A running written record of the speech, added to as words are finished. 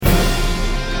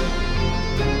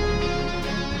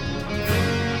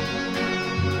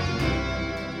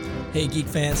Hey Geek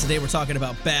fans, today we're talking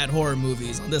about bad horror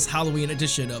movies on this Halloween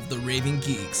edition of The Raving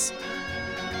Geeks.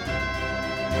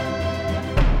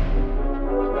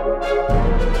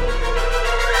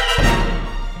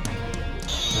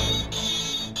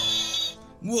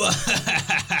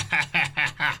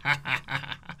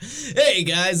 Hey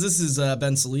guys, this is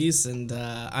Ben Solis, and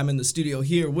I'm in the studio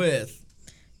here with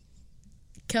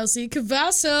Kelsey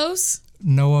Cavazos.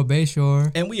 Noah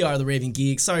Bayshore. And we are the Raving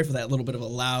Geeks. Sorry for that little bit of a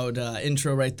loud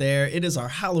intro right there. It is our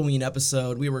Halloween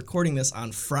episode. We are recording this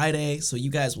on Friday, so you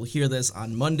guys will hear this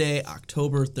on Monday,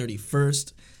 October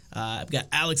 31st. I've got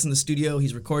Alex in the studio.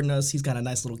 He's recording us. He's got a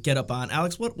nice little get-up on.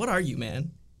 Alex, what are you,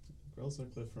 man? Grell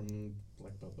Sutcliffe from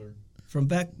Black Butler. From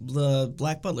the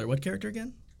Black Butler. What character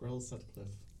again? Grell Sutcliffe.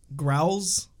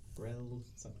 Growls? Grell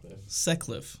Sutcliffe.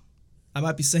 Sutcliffe. I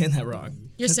might be saying that wrrong.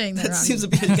 You're saying that That wrong. seems to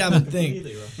be a common thing.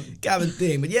 Completely wrong. Common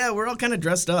thing. But yeah, we're all kind of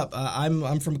dressed up.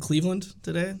 I'm from Cleveland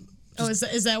today. Is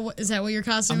that what your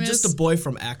costume I'm is? just a boy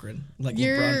from Akron, like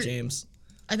You're- LeBron James.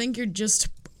 I think you're just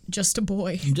a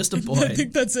boy. I'm just a boy. I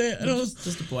think that's it. I don't.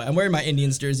 Just a boy. I'm wearing my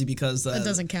Indians jersey because That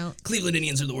doesn't count. Cleveland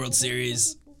Indians are the World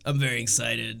Series. I'm very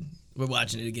excited. We're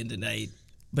watching it again tonight.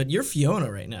 But you're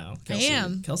Fiona right now, Kelsey. I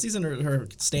am. Kelsey's in her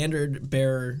standard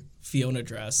bearer Fiona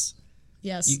dress.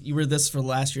 Yes, You were this for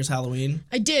last year's Halloween?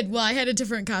 I did. Well, I had a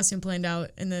different costume planned out,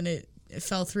 and then it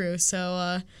fell through. So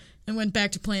I went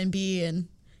back to Plan B, and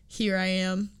here I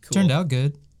am. Cool. Turned out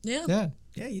good. Yeah. Yeah.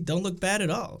 Yeah, you don't look bad at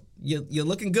all. You're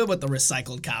looking good with the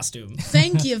recycled costume.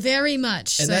 Thank you very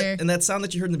much, And sir. that sound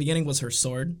that you heard in the beginning was her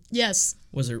sword? Yes.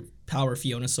 Was her Power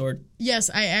Fiona sword?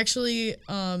 Yes, I actually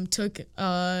took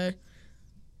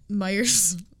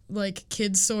Myers like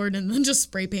kid's sword and then just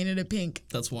spray painted it pink.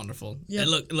 That's wonderful. Yep.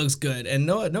 It looks good. And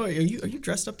Noah, are you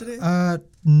dressed up today?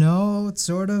 No,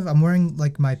 sort of. I'm wearing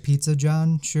like my Pizza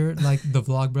John shirt, like the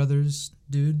Vlogbrothers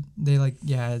dude. They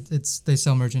they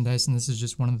sell merchandise, and this is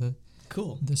just one of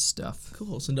Cool. this stuff.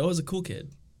 Cool. So Noah's a cool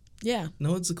kid. Yeah.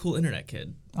 Noah's a cool internet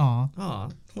kid. Aw. Aw.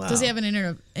 Wow. Does he have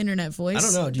an internet voice? I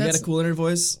don't know. Do you got a cool internet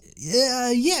voice?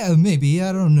 Yeah, maybe.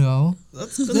 I don't know.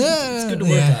 That's good to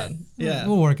work Yeah. on. Yeah.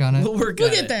 We'll work on it. We'll work We'll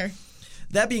on get it. there.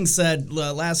 That being said,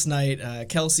 last night,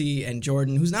 Kelsey and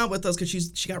Jordan, who's not with us because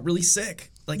she got really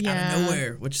sick, out Yeah. of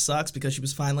nowhere, which sucks because she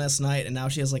was fine last night, and now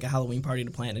she has like a Halloween party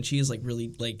to plan, and she is like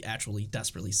really actually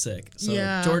desperately sick. So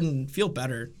Yeah. Jordan, feel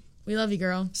better. We love you,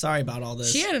 girl. Sorry about all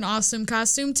this. She had an awesome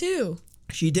costume too.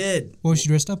 She did. What was she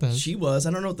dressed up as? She was.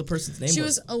 I don't know what the person's name was. She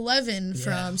was 11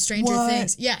 from Stranger What?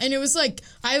 Things. Yeah, and it was like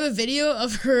I have a video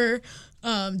of her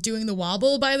doing the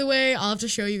wobble. By the way, I'll have to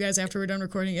show you guys after we're done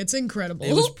recording. It's incredible.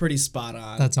 It was pretty spot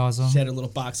on. That's awesome. She had a little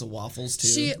box of waffles too.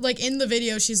 She like in the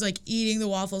video, she's like eating the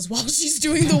waffles while she's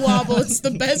doing the wobble. It's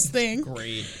the best thing.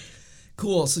 Great.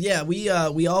 Cool. So yeah, we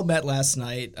all met last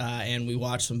night and we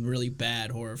watched some really bad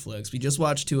horror flicks. We just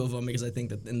watched 2 of them because I think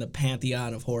that in the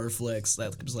pantheon of horror flicks,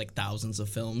 that was like thousands of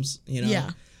films. You know, Yeah.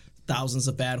 thousands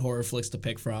of bad horror flicks to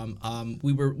pick from.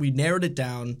 We narrowed it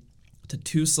down to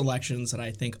 2 selections that I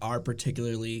think are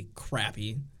particularly crappy.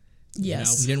 You know,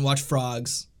 Yes. we didn't watch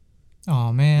Frogs. Oh We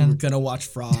were man, gonna watch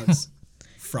Frogs.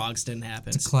 Frogs didn't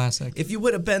happen. it's a classic. If you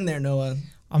would have been there, Noah,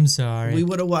 I'm sorry. we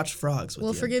would have watched Frogs with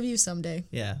We'll you. forgive you someday.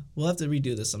 Yeah, we'll have to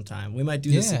redo this sometime. We might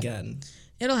do this Yeah. again.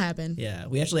 It'll happen. Yeah,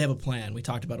 we actually have a plan. We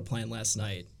talked about a plan last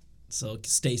night, so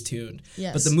stay tuned.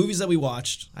 Yes. But the movies that we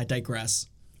watched, I digress,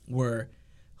 were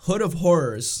Hood of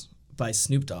Horrors by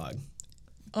Snoop Dogg.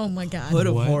 Oh my God. Hood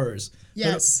of What? Horrors.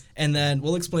 Yes. And then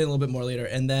we'll explain a little bit more later.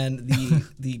 And then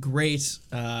the great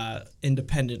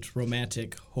independent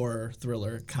romantic horror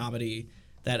thriller comedy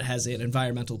that has an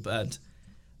environmental bent,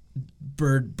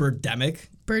 Birdemic.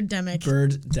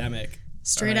 Birdemic.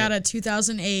 Straight All out right. of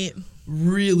 2008.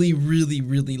 Really, really,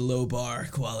 really low bar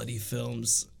quality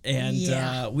films. And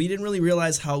Yeah. we didn't really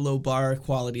realize how low bar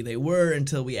quality they were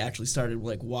until we actually started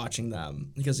like watching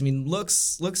them. Because I mean,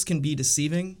 looks can be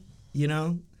deceiving, you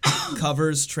know?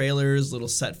 Covers, trailers, little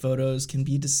set photos can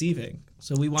be deceiving.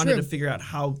 So we wanted True. to figure out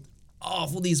how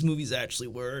awful these movies actually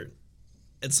were.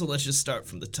 And so let's just start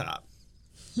from the top.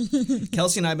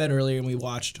 Kelsey and I met earlier and we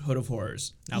watched Hood of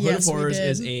Horrors. Now, Hood Yes, of we Horrors did.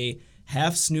 is a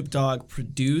half Snoop Dogg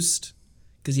produced,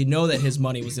 because you know that his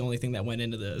money was the only thing that went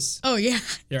into this, Oh yeah.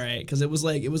 right? Because it was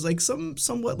like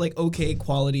somewhat like okay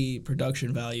quality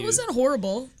production value, It wasn't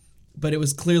horrible. but it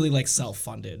was clearly like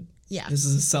self-funded. Yeah. This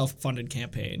is a self-funded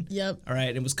campaign. Yep. All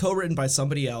right, it was co-written by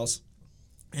somebody else,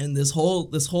 and this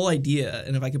whole idea,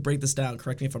 and if I could break this down,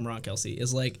 correct me if I'm wrong, Kelsey,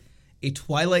 is like a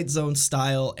Twilight Zone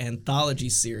style anthology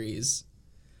series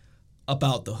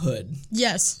about the hood,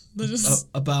 Yes.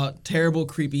 about terrible,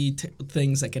 creepy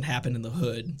things that can happen in the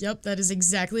hood. Yep, that is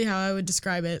exactly how I would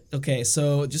describe it. Okay,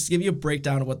 so just to give you a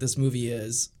breakdown of what this movie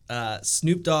is,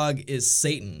 Snoop Dogg is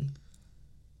Satan.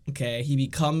 Okay, he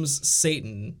becomes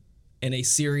Satan in a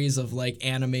series of like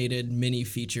animated mini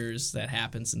features that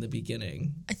happens in the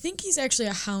beginning. I think he's actually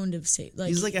a hound of Satan. Like,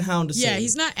 He's like a hound of yeah, Satan.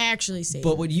 he's not actually Satan.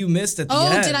 But what you missed at the Oh,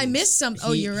 end. did I miss some?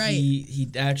 Oh, you're right. He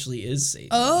actually is Satan.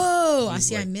 oh, I He's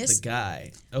see. I like missed. the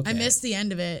guy. Okay. I missed the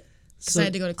end of it because So- I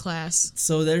had to go to class.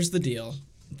 So there's the deal.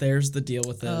 There's the deal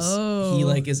with this. Oh. He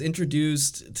like is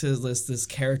introduced to this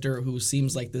character who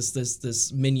seems like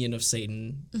this minion of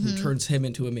Satan, who turns him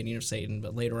into a minion of Satan,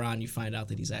 but later on you find out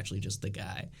that he's actually just the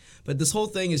guy. But this whole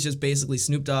thing is just basically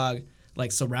Snoop Dogg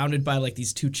like surrounded by like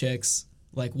these two chicks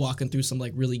like walking through some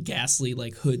like really ghastly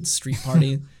like hood street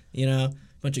party, you know,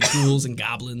 bunch of ghouls and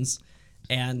goblins.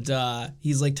 And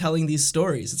he's like telling these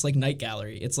stories. It's like Night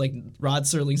Gallery. It's like Rod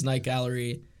Serling's Night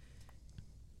Gallery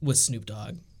with Snoop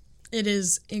Dogg. It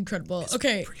is incredible.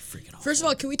 Okay. Pretty freaking awesome. First of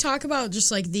all, can we talk about just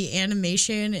like the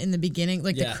animation in the beginning,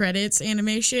 like Yeah. the credits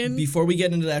animation? Before we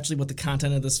get into actually what the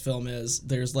content of this film is,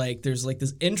 there's like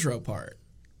this intro part,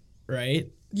 right?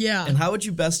 Yeah. And how would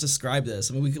you best describe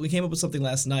this? I mean, we came up with something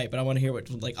last night, but I want to hear what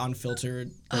like unfiltered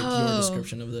like your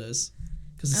description of this,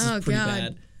 because this is pretty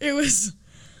bad. It was.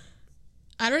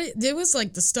 It was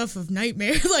like the stuff of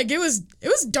nightmare. Like it was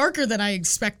darker than I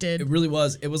expected. It really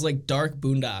was. It was like dark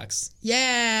Boondocks.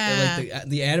 Yeah. Like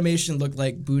the animation looked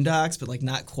like Boondocks, but like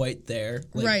not quite there.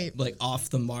 Like, Right. Like off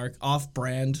the mark, off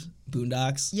brand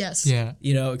Boondocks. Yes. Yeah.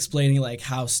 You know, explaining like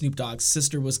how Snoop Dogg's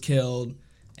sister was killed,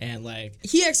 and like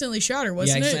He accidentally shot her,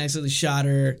 wasn't he it? accidentally shot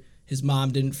her. His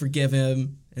mom didn't forgive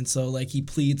him, and so like he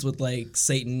pleads with like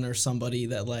Satan or somebody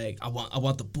that like I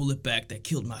want the bullet back that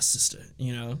killed my sister,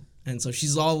 you know. And so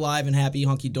she's all alive and happy,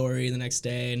 hunky dory, the next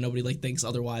day, and nobody like thinks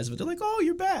otherwise. But they're like, "Oh,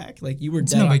 you're back! Like you were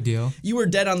It's dead. no big deal. You were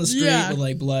dead on the street Yeah. with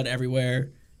like blood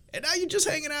everywhere, and now you're just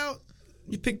hanging out.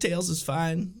 Your pigtails is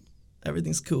fine.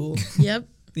 Everything's cool." Yep.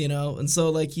 You know, and so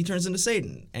like he turns into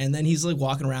Satan, and then he's like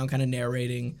walking around kind of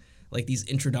narrating like these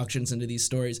introductions into these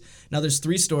stories. Now there's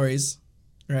 3 stories,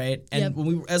 right? And Yep.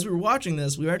 when as we were watching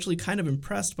this, we were actually kind of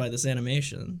impressed by this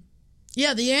animation.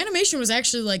 Yeah, the animation was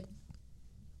actually like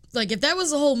if that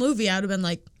was the whole movie, I would have been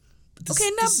like, okay,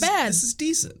 not bad. This is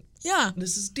decent. Yeah.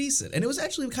 This is decent, and it was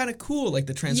actually kind of cool, like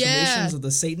the transformations Yeah. of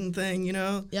the Satan thing, you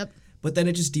know. Yep. But then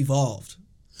it just devolved.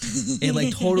 It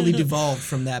like totally devolved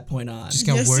from that point on. Just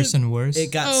got Yes, worse and worse.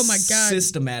 It got Oh my God.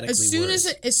 systematically As soon worse.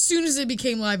 as soon as it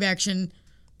became live action,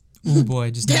 Oh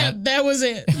boy, just not. that was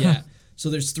it. Yeah. So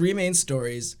there's 3 main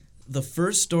stories. The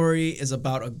first story is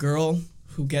about a girl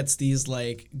who gets these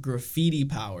like graffiti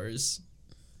powers,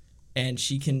 and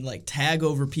she can like tag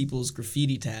over people's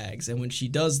graffiti tags, and when she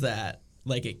does that,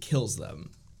 like it kills them.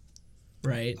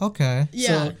 Right? Okay.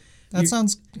 Yeah. So That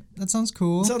sounds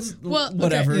cool. sounds Well, okay.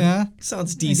 whatever. Yeah,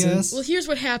 Sounds I decent. guess. Well, here's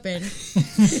what happened.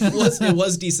 It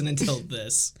was decent until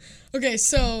this. Okay,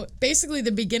 so basically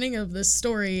the beginning of this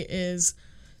story is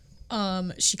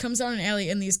she comes down an alley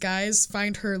and these guys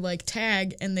find her like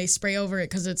tag and they spray over it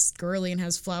because it's girly and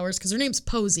has flowers because her name's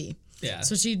Posey. Yeah.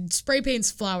 So she spray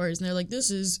paints flowers and they're like,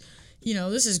 this is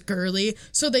girly.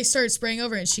 So they start spraying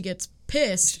over it and she gets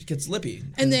pissed. It gets lippy.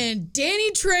 And then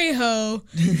Danny Trejo.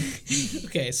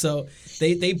 Okay, so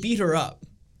they beat her up,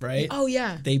 right? Oh,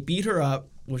 yeah. They beat her up,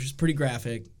 which is pretty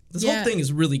graphic. This Yeah. whole thing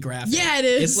is really graphic. Yeah, it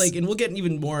is. It's like, and we'll get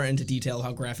even more into detail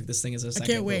how graphic this thing is in a second.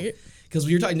 can't wait. Because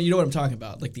you're talking, you know what I'm talking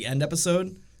about, like the end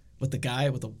episode with the guy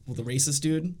with the racist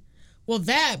dude. Well,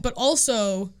 that, but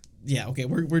also, Yeah, okay,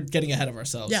 we're getting ahead of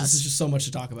ourselves. Yes. This is just so much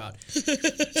to talk about.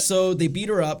 So they beat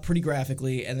her up pretty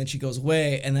graphically, and then she goes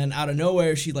away, and then out of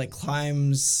nowhere she like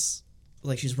climbs,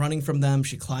 like she's running from them.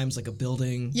 She climbs like a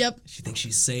building. Yep. She thinks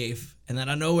she's safe, and then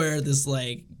out of nowhere this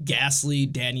like ghastly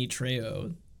Danny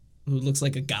Trejo, who looks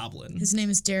like a goblin. his name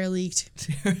is Derelict.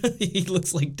 He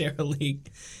looks like Derelict.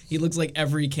 He looks like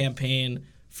every campaign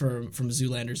from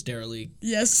Zoolander's Derelict.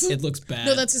 Yes. It looks bad.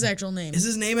 No, that's his actual name. Is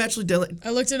his name actually Derelict? I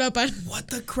looked it up on What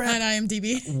the crap?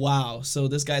 IMDb. Wow. So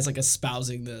this guy's like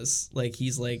espousing this. Like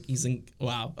he's in.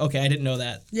 Wow. Okay, I didn't know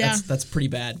that. Yeah. That's pretty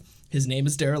bad. His name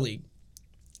is Derelict,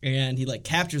 and he like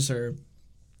captures her,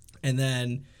 and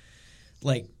then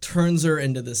like turns her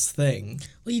into this thing.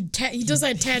 Well, he does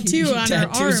that tattoo He on her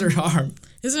arm. tattoos her arm.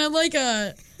 Isn't it like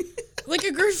a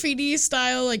graffiti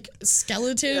style like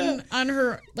skeleton on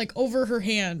her, like over her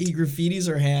hand? He graffitis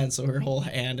her hand, so her whole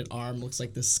hand and arm looks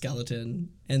like this skeleton,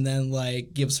 and then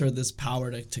like gives her this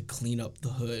power to clean up the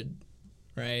hood.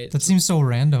 right? That seems so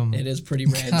random. It is pretty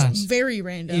random. Gosh. Very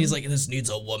random. He's like, this needs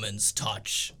a woman's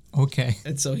touch. Okay.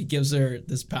 And so he gives her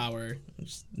this power,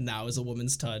 which now is a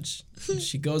woman's touch. And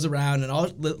she goes around,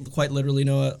 and quite literally,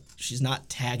 Noah, she's not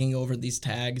tagging over these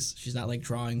tags. She's not like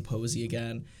drawing Posey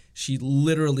again. She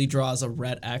literally draws a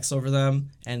red X over them,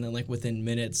 and then like within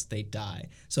minutes they die.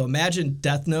 So imagine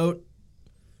Death Note,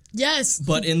 yes.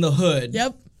 but in the hood,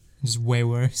 Yep. It's way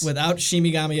worse. without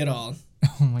Shimigami at all.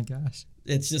 Oh my gosh.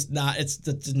 It's just not.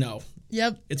 No.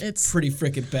 Yep. It's pretty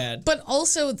freaking bad. But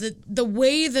also the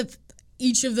way that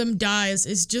each of them dies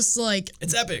is just like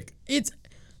It's epic.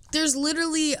 there's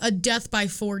literally a death by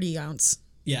 40 ounce.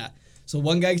 Yeah. So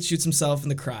one guy shoots himself in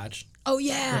the crotch, Oh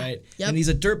yeah. right? Yep. And he's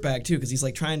a dirtbag too, because he's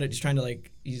trying to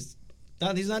like he's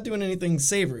not doing anything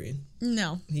savory.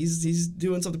 No. He's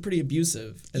doing something pretty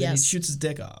abusive, and then he Yes. shoots his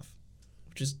dick off,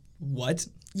 which is what?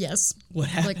 Yes. What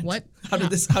happened? Like what? How did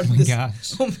this? How Oh did my this?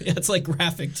 gosh. Oh, yeah, it's like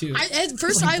graphic too. At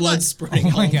first like I blood thought spraying Oh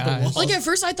all my over the gosh. walls. like at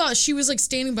first I thought she was like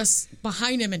standing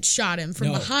behind him and shot him from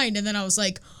No. behind, and then I was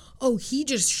like, oh, he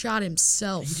just shot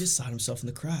himself. He just shot himself in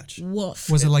the crotch. Woof.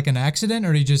 Was it like an accident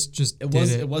or he just It did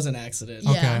was. it? It was an accident.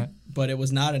 Yeah. Okay. But it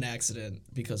was not an accident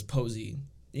because Posey,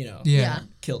 Yeah. Yeah.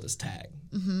 killed his tag.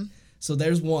 Mm-hmm. So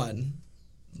there's one.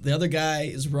 The other guy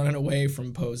is running away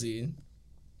from Posey,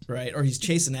 right? Or he's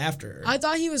chasing after her. I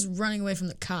thought he was running away from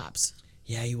the cops.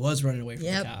 Yeah, he was running away from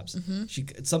Yep. the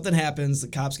cops. Something happens, the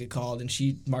cops get called, and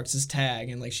she marks his tag,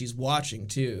 and like she's watching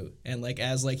too. And like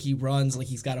as like he runs, like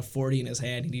he's got a 40 in his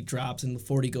hand, and he drops, and the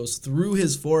 40 goes through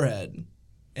his forehead,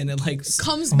 and it like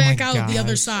Comes Oh my back out the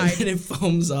other gosh. side. and it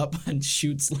foams up and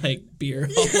shoots like beer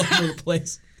all over the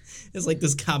place. It's like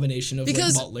this combination of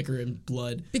Because- like malt liquor and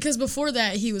blood. Because before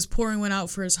that, he was pouring one out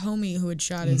for his homie who had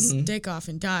shot his dick off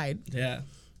and died. Yeah,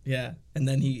 yeah. And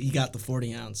then he got the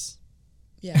 40 ounce.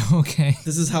 Yeah. Okay.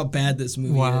 This is how bad this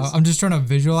movie Wow. is. I'm just trying to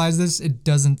visualize this. It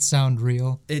doesn't sound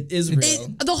real. It is real.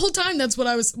 The whole time, that's what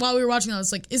I was, while we were watching, I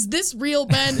was like, is this real,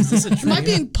 Ben? Am I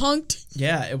being punked?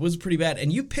 Yeah, it was pretty bad.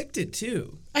 And you picked it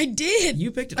too. I did.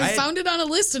 You picked it. I had- found it on a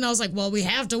list and I was like, well, we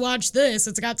have to watch this.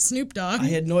 It's got Snoop Dogg. I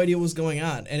had no idea what was going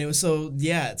on, and it was so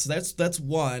that's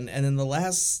one, and then the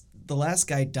last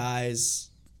guy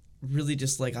dies, really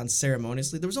just like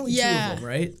unceremoniously. There was only two Yeah. of them,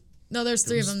 right? No, there's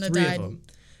three of them that Three died. of them.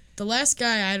 The last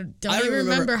guy, I don't I even don't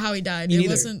remember how he died. Me It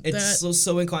neither. wasn't It's that.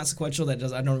 so inconsequential that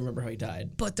I don't remember how he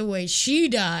died. But the way she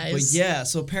dies. But yeah,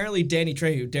 so apparently Danny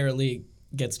Trejo, Dara Lee,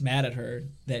 gets mad at her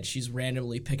that she's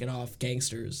randomly picking off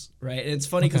gangsters, right? And it's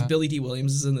funny because Okay. Billy D.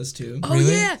 Williams is in this too. Oh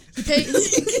Really? yeah,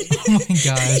 Oh my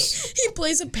gosh. he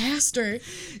plays a pastor.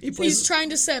 He plays- He's trying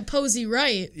to set Posey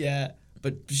right. Yeah,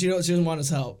 but she doesn't want his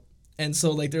help. And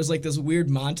so like there's like this weird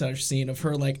montage scene of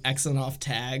her like Xing off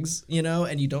tags,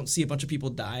 and you don't see a bunch of people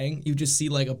dying. You just see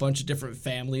like a bunch of different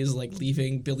families like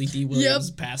leaving Billy D. Williams'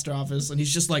 pastor office, and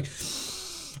he's just like,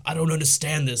 I don't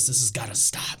understand this. This has gotta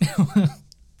stop.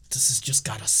 This has just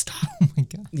gotta stop. Oh my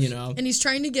god. And he's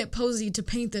trying to get Posey to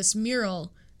paint this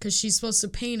mural because she's supposed to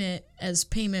paint it as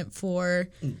payment for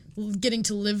getting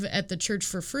to live at the church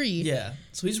for free. Yeah.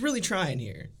 So he's really trying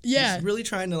here. Yeah. He's really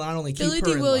trying to not only keep Billy her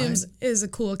D. in Williams line. is a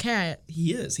cool cat.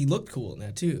 He is. He looked cool in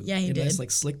that too. Yeah, he had Nice did.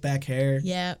 like slick back hair.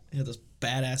 Yeah. He had this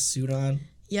badass suit on.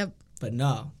 Yep. But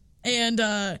no. And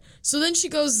so then she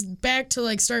goes back to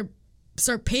like start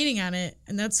painting on it,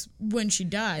 and that's when she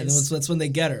dies. And that's when they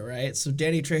get her, right? So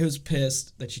Danny Trejo's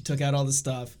pissed that she took out all the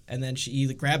stuff, and then she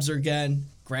either grabs her again,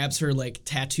 grabs her like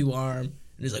tattoo arm, and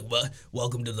he's like, "Well,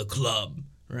 welcome to the club,"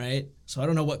 right? So I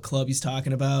don't know what club he's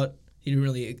talking about. He didn't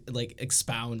really like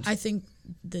expound. I think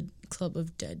the Club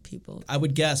of Dead People. I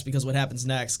would guess because what happens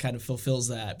next kind of fulfills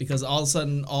that, because all of a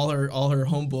sudden all her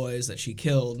homeboys that she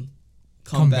killed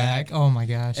come back, Oh my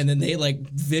gosh. and then they like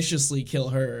viciously kill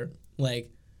her,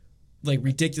 like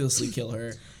ridiculously kill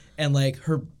her, and like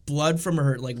her blood from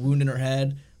her like wound in her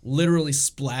head literally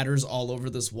splatters all over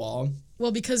this wall.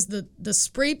 Well, because the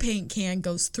spray paint can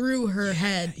goes through her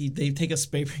head, They take a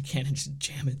spray paint can and just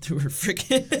jam it through her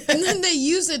freaking and then they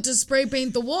use it to spray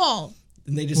paint the wall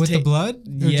and they just With the take blood?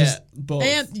 Or yeah, just- both.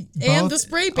 and Both? the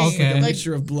spray paint. Okay. A Like,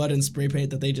 mixture of blood and spray paint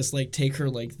that they just like take her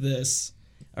like this.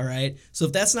 All right. So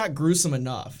if that's not gruesome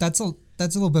enough, That's a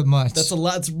little bit much. that's a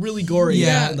lot. It's really gory.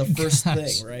 Yeah. In the first Gosh.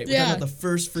 thing, right? We're Yeah. talking about the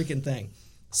first freaking thing.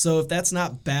 So if that's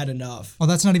not bad enough, Oh,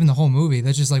 that's not even the whole movie.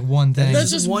 That's just like one thing.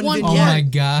 That's this is just one vignette. Oh my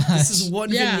gosh. This is one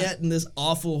Yeah. vignette in this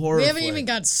awful horror. we haven't flick. even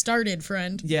got started,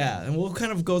 friend. Yeah, and we'll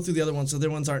kind of go through the other ones. So the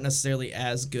other ones aren't necessarily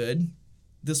as good.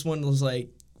 This one was like,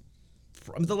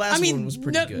 the last I mean, one was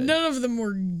pretty good. none of them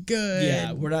were good.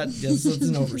 Yeah, we're not. That's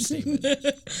an overstatement.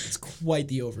 It's quite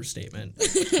the overstatement.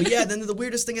 But yeah, then the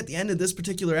weirdest thing at the end of this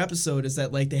particular episode is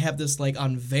that like they have this like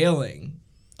unveiling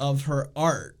of her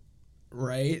art,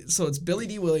 right? So it's Billy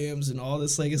D. Williams and all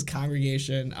this like his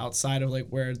congregation outside of like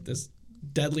where this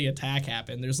deadly attack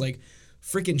happened. There's like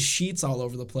freaking sheets all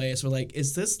over the place. We're like,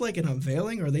 is this like an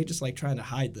unveiling, or are they just like trying to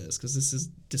hide this? Because this is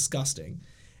disgusting.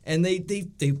 And they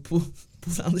pull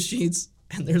down the sheets,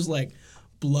 and there's like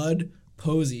blood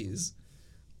posies,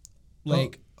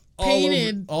 like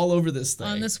Painted all over this thing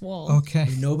on this wall. Okay.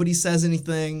 Nobody says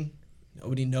anything.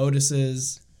 Nobody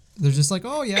notices. They're just like,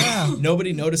 oh yeah.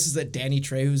 Nobody notices that Danny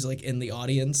Trejo's like in the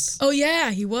audience. Oh yeah,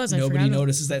 he was. I Nobody forgot.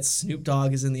 notices that Snoop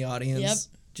Dogg is in the audience. Yep.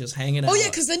 Just hanging out. Oh yeah,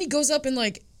 because then he goes up and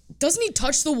like, doesn't he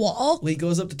touch the wall? Well, he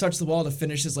goes up to touch the wall to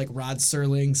finish his like Rod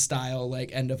Serling style like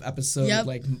end of episode Yep.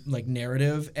 like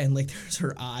narrative, and like there's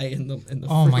her eye in the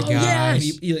Oh my freaking- gosh. yeah. And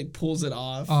he like pulls it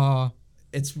off.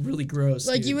 It's really gross.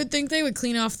 Like dude. you would think they would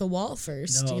clean off the wall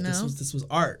first, No, you know? this was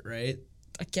art, right?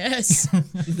 I guess.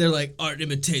 They're like, art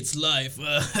imitates life.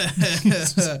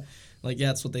 Like, yeah,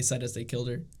 that's what they said as they killed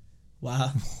her.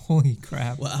 Wow. Holy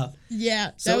crap. Wow.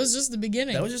 Yeah, So- that was just the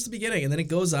beginning. That was just the beginning. And then it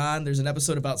goes on. There's an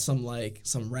episode about some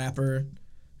rapper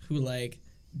who like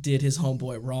did his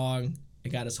homeboy wrong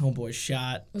and got his homeboy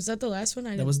shot. Was that the last one?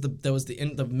 That was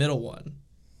the middle one.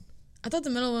 I thought the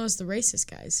middle one was the racist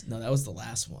guys. No, that was the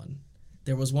last one.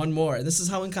 There was one more. And this is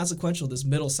how inconsequential this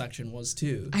middle section was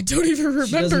too. I don't even remember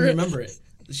She doesn't it. remember it.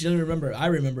 She doesn't remember it. I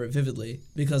remember it vividly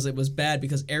because it was bad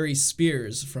because Aries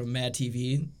Spears from Mad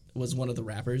TV was one of the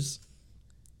rappers.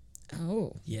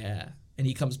 Oh. Yeah. And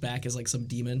he comes back as like some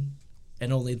demon.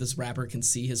 And only this rapper can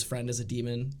see his friend as a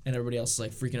demon. And everybody else is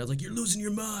like freaking out. Like, you're losing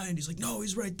your mind. He's like, no,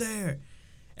 he's right there.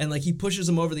 And like he pushes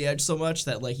him over the edge so much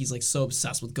that like he's like so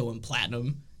obsessed with going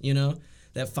platinum, you know?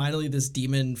 That finally this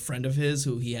demon friend of his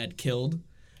who he had killed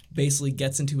basically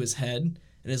gets into his head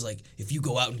and is like, if you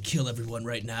go out and kill everyone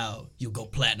right now, you'll go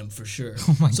platinum for sure.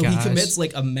 Oh my so gosh. he commits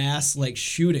like a mass like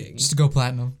shooting Just to go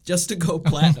platinum. just to go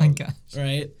platinum. gosh.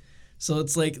 Right? So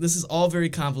it's like this is all very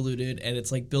convoluted and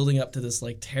it's like building up to this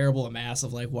like terrible amass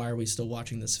of like why are we still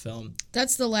watching this film?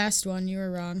 That's the last one. You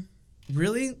were wrong.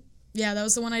 Really? Yeah, that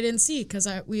was the one I didn't see because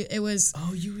it was.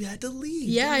 Oh, you had to leave.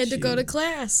 Yeah, I had to didn't go you? to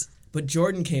class. But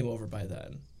Jordan came over by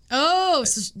then. Oh,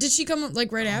 so did she come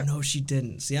like right Oh, after? no, she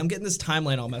didn't. See, I'm getting this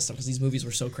timeline all messed up because these movies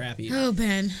were so crappy. Oh,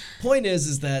 Ben. Point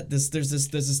is that there's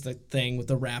this thing with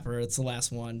the rapper. It's the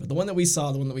last one, but the one that we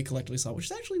saw, the one that we collectively saw,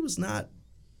 which actually was not.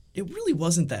 It really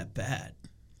wasn't that bad.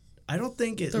 I don't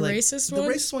think it. The like, racist the one?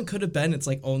 racist one could have been its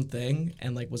like own thing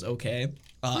and like was okay.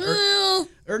 Well,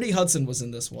 Ernie Hudson was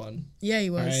in this one. yeah, he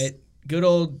was. All right, good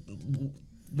old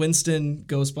Winston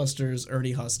Ghostbusters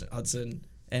Ernie Hudson,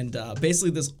 and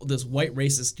basically this white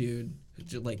racist dude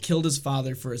who, like killed his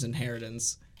father for his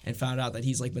inheritance and found out that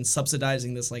he's like been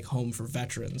subsidizing this like home for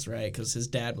veterans, right? Because his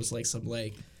dad was like some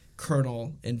like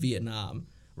colonel in Vietnam,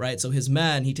 right? So his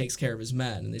men, he takes care of his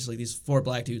men, and there's like these 4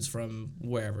 black dudes from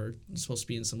wherever, supposed to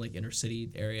be in some like inner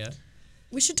city area.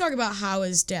 We should talk about how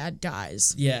his dad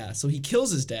dies. Yeah, so he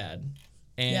kills his dad,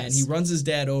 and Yes. he runs his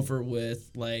dad over with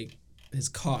like his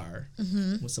car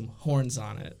with some horns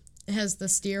on it. It has the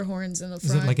steer horns in the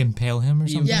Does front. it like impale him or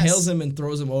He something? Yes. impales him and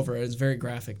throws him over. It's very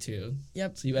graphic too.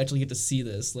 Yep. So you actually get to see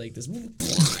this, like this,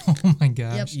 Oh my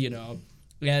gosh. Yep. you know.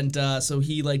 And so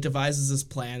he like devises this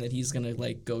plan that he's gonna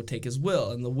like go take his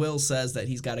will, and the will says that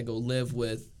he's got to go live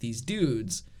with these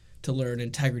dudes to learn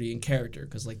integrity and character,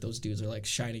 because like those dudes are like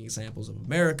shining examples of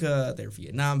America. They're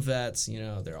Vietnam vets, you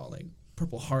know. They're all like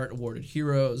Purple Heart awarded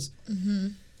heroes. Mm-hmm.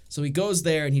 So he goes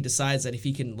there and he decides that if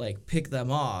he can like pick them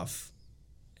off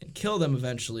and kill them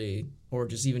eventually, or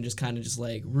just even just kind of just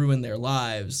like ruin their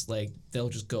lives, like they'll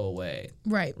just go away,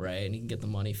 Right. right? And he can get the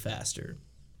money faster.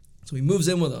 So he moves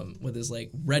in with him with his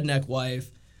like redneck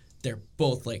wife. They're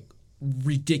both like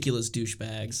ridiculous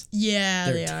douchebags. Yeah,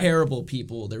 They're they are. terrible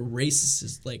people. They're racist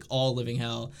as like all living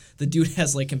hell. The dude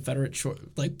has like Confederate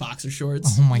like boxer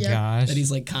shorts Oh my Yep. gosh. that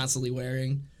he's like constantly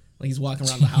wearing. Like he's walking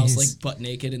around the house Jeez. like butt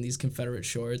naked in these Confederate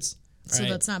shorts. So right?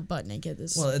 that's not butt naked.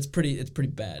 This. Well, it's pretty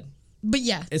bad. but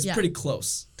yeah, It's yeah. pretty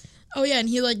close. Oh yeah, and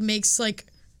he like makes like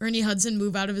Ernie Hudson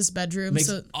move out of his bedroom. Makes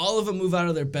So all of them move out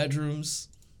of their bedrooms.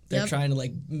 They're Yep. trying to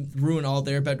like ruin all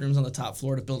their bedrooms on the top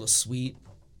floor to build a suite.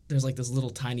 There's like this little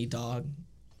tiny dog,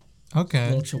 Okay.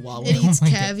 little chihuahua. it eats my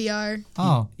God. caviar.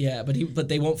 Oh, Yeah, but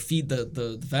they won't feed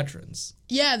the veterans.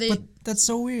 Yeah, they. but that's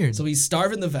so weird. So he's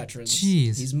starving the veterans.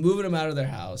 Jeez. He's moving them out of their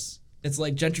house. It's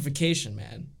like gentrification,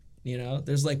 man. You know,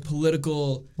 there's like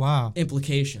political Wow.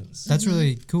 implications. That's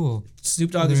really cool.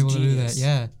 Snoop Dogg They're is able to do genius. that.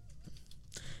 Yeah.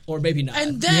 Or maybe not.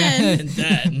 and then And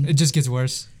then It just gets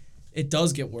worse. it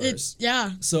does get it, worse.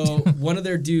 yeah, So one of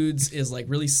their dudes is like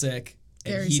really sick,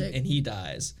 and Very he sick. and he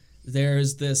dies.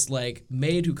 there's this like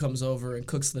maid who comes over and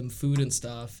cooks them food and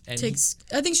stuff. And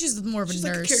I think she's more of a she's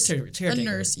nurse. like a caretaker. A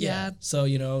nurse, yeah. So,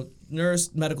 nurse,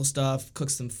 medical stuff,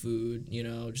 cooks them food,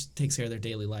 just takes care of their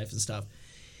daily life and stuff.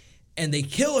 And they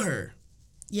kill her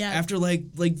Yeah. after like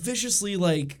viciously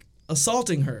like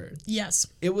assaulting her. Yes.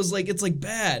 It was like it's like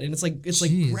bad and it's like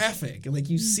Jeez. graphic and like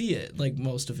you see it like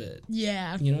most of it.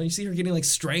 Yeah. You see her getting like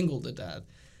strangled to death.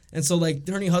 And so like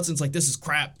Ernie Hudson's like, this is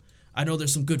crap. I know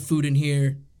there's some good food in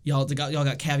here. Y'all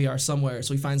got caviar somewhere.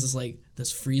 So he finds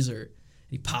this freezer.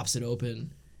 He pops it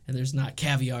open and there's not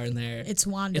caviar in there. It's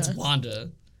Wanda. It's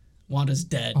Wanda. Wanda's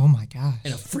dead Oh my gosh.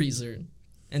 in a freezer.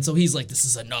 And so he's like, this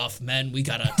is enough, men. We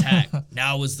gotta attack.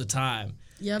 Now is the time.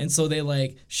 Yep. And so they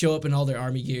like show up in all their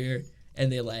army gear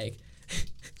and they like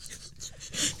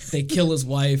they kill his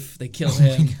wife, they kill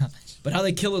him. But how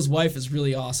they kill his wife is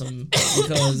really awesome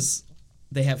because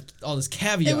they have all this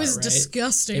caviar. It was right?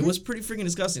 disgusting. It was pretty freaking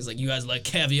disgusting. It's like, you guys like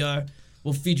caviar?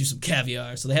 We'll feed you some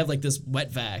caviar. So they have like this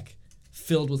wet vac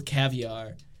filled with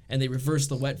caviar and they reverse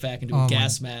the wet vac into a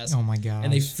gas mask. Oh my gosh.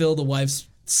 And they fill the wife's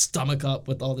stomach up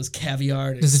with all this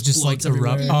caviar. And Does it just like explodes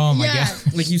everywhere. erupt? Oh my Yeah.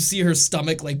 god. Like you see her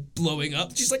stomach like blowing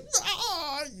up. She's like,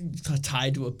 ah!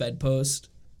 Tied to a bedpost.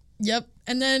 Yep.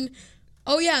 And then,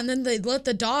 and then they let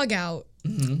the dog out.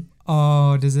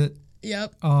 Oh, does it?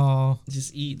 Yep. Oh.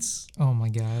 Just eats. Oh my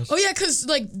gosh. Oh yeah, because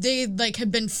like they like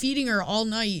had been feeding her all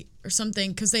night or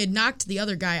something because they had knocked the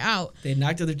other guy out. They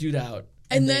knocked the other dude out.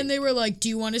 And then they were like, "Do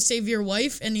you want to save your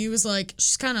wife?" And he was like,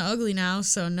 "She's kind of ugly now,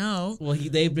 so no." Well,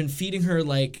 they've been feeding her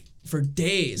like for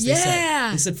days. Yeah.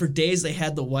 They said for days they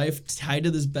had the wife tied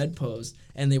to this bedpost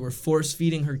and they were force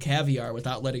feeding her caviar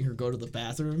without letting her go to the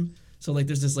bathroom. So like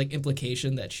there's this like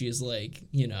implication that she is like,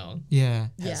 Yeah.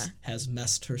 has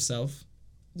messed herself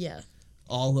Yeah.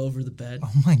 all over the bed.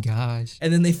 Oh my gosh.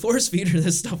 And then they force feed her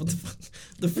this stuff with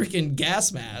the freaking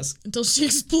gas mask Until she so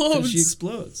explodes. she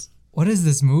explodes. What is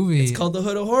this movie? It's called The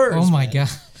Hood of Horrors. Oh my man. god.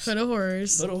 Hood of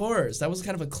Horrors. Hood of Horrors. That was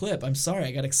kind of a clip. I'm sorry.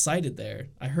 I got excited there.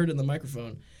 I heard it in the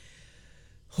microphone.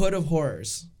 Hood of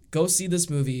Horrors. Go see this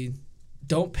movie.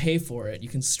 Don't pay for it. You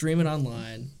can stream it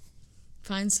online.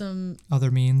 Find some. Other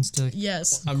means to.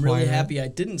 Yes. I'm really Acquire it. happy I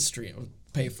didn't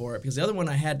pay for it because the other one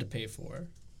I had to pay for,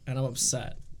 and I'm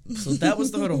upset. So that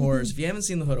was The Hood of Horrors. If you haven't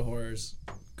seen The Hood of Horrors,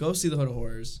 go see The Hood of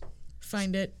Horrors.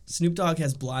 Find it. Snoop Dogg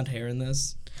has blonde hair in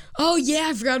this. Oh yeah,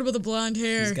 I forgot about the blonde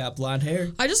hair. He's got blonde hair.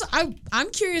 I'm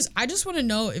curious. I just want to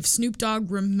know if Snoop Dogg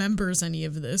remembers any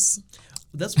of this.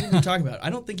 That's what we're talking about. I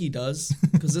don't think he does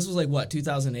because this was like what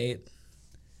 2008.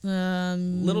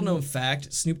 Little known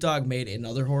fact: Snoop Dogg made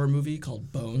another horror movie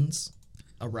called Bones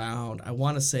around I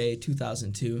want to say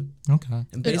 2002. Okay.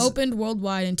 And It opened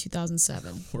worldwide in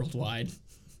 2007 worldwide.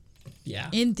 Yeah.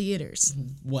 in theaters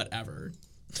Whatever.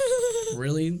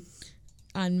 Really?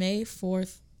 on May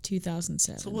 4th,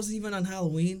 2007. So it wasn't even on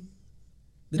Halloween.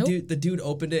 Nope. The dude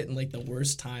opened it in like the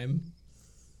worst time.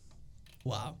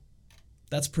 Wow.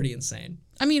 That's pretty insane.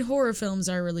 I mean, horror films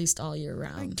are released all year I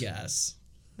round. guess.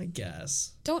 I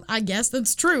guess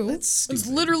that's true. That's It's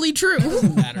stupid. literally true.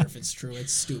 Doesn't matter if it's true.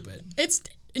 It's stupid. It's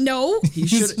no.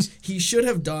 He should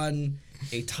have done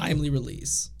a timely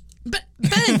release. I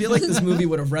Ben, feel like this movie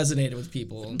would have resonated with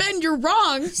people. Ben, you're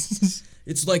wrong.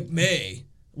 It's like May.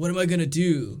 What am I gonna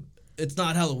do? It's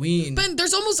not Halloween. Ben,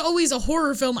 there's almost always a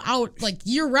horror film out like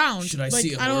year round. Should I like,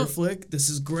 see a horror flick? This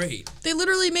is great. They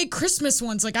literally make Christmas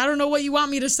ones. Like I don't know what you want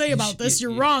me to say about this.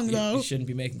 You're wrong though. You shouldn't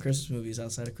be making Christmas movies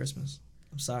outside of Christmas.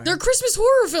 I'm sorry. They're Christmas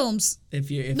horror films.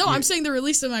 No, I'm saying they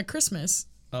release them at Christmas.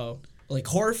 Oh, like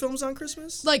horror films on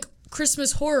Christmas? Like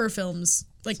Christmas horror films.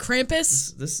 Like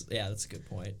Krampus. Yeah, that's a good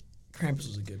point. Krampus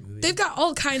was a good movie. They've got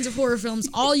all kinds of horror films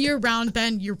all year round,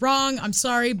 Ben. You're wrong. I'm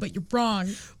sorry, but you're wrong.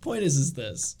 Point is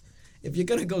this. If you're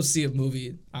gonna go see a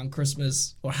movie on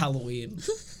Christmas or Halloween,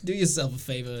 do yourself a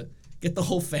favor. Get the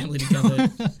whole family together.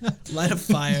 Light a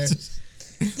fire.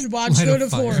 Watch Light a Hood of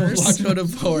fire. Horrors. Watch Hood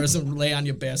of Horrors and lay on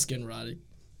your bearskin rug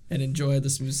and enjoy the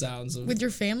smooth sounds of With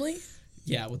your family?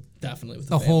 definitely with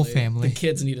The whole family. The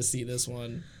kids need to see this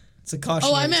one. It's a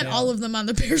cautionary Oh, I meant tale. all of them on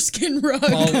the bearskin rug.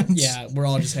 Yeah, we're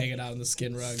all just hanging out on the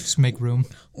skin rug. Just make room.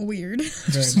 Weird.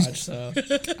 Very much so.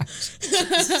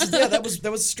 Yeah,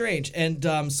 that was strange. And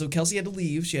so Kelsey had to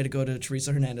leave. She had to go to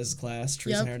Teresa Hernandez's class.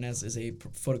 Teresa Yep. Hernandez is a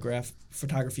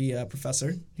photography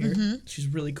professor here. She's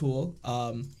really cool.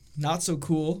 Not so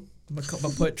cool. I'm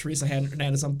gonna put Teresa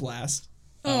Hernandez on blast.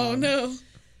 Oh, no.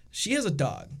 She has a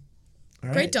dog. All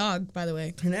right? Great dog, by the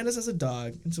way. Hernandez has a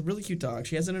dog. It's a really cute dog.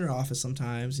 She has it in her office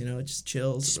sometimes. It just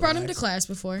chills. She's brought him to relaxes. class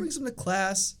before. Brings him to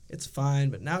class. It's fine.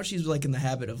 But now she's like in the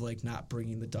habit of like not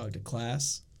bringing the dog to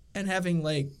class and having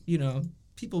like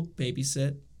people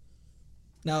babysit.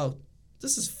 Now,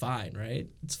 this is fine, right?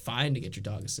 It's fine to get your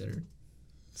dog a sitter.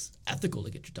 It's ethical to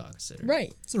get your dog a sitter.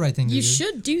 Right. It's the right thing to You do.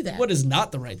 should do that. What is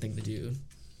not the right thing to do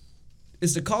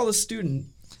is to call a student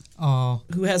Oh,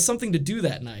 who has something to do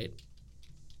that night,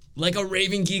 like a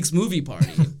Raving Geeks movie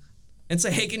party, and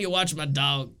say, hey, can you watch my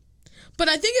dog? But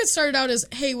I think it started out as,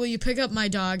 hey, will you pick up my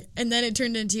dog? And then it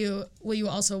turned into, will you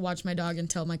also watch my dog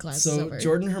until my class is So over?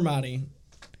 Jordan Hermione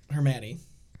Hermione.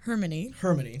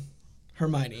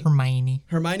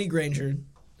 Hermione Granger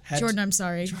had Jordan, I'm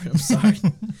sorry. I'm sorry.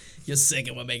 You're sick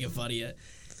and we're making fun of you.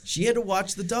 She had to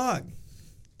watch the dog.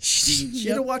 She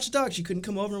had to watch the dog. She couldn't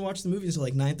come over and watch the movie until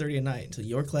like 9:30 at night until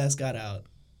your class got out.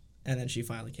 And then she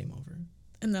finally came over.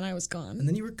 And then I was gone And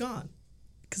then you were gone.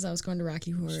 because I was going to Rocky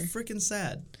Horror. Freaking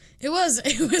sad. It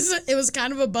was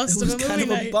kind of a bust It was of a movie kind of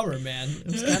a night. bummer, man. It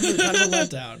was kind of a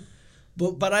letdown.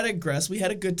 But I digress. We had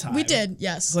a good time. We did,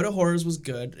 yes. Hood of Horrors was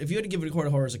good. If you had to give it Hood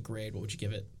of Horrors a grade, what would you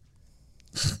give it?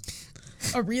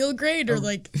 A real grade or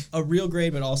like, A real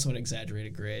grade, but also an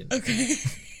exaggerated grade. okay.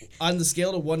 On the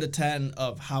scale of 1 to 10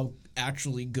 of how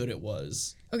actually good it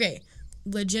was, Okay,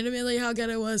 legitimately how good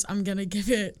it was, I'm going to give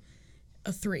it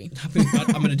a 3. I'm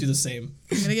going to do the same.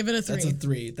 I'm going to give it a 3. That's a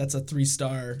 3. That's a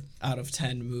 3-star out of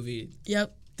 10 movie.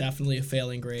 Yep. Definitely a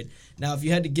failing grade. Now, if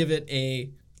you had to give it a,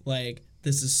 like,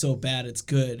 this is so bad it's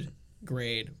good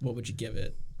grade, what would you give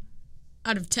it?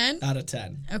 Out of 10? Out of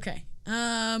 10. Okay.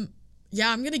 Yeah,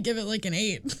 I'm going to give it like an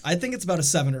 8. I think it's about a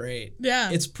 7 or 8. Yeah.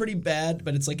 It's pretty bad,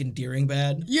 but it's like endearing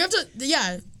bad. You have to,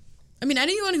 yeah. I mean,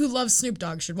 anyone who loves Snoop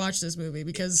Dogg should watch this movie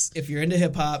because, If you're into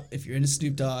hip hop, if you're into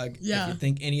Snoop Dogg, Yeah. if you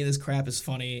think any of this crap is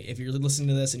funny, if you're listening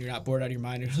to this and you're not bored out of your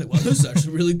mind, you're like, wow, this is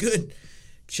actually really good.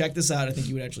 Check this out. I think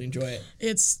you would actually enjoy it.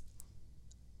 it's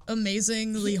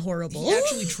amazingly horrible. He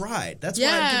actually tried. That's why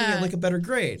I'm giving Yeah. it like a better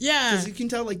grade. Yeah. Because you can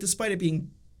tell, like, despite it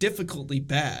being difficultly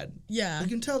bad, Yeah. you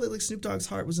can tell that like Snoop Dogg's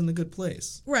heart was in the good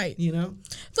place. Right. You know?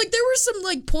 Like, there were some,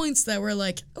 like, points that were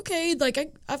like, okay,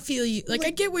 like, I feel you. Like,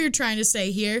 I get what you're trying to say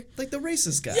here. Like the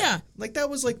racist guy. Yeah. Like that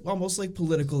was like almost like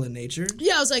political in nature.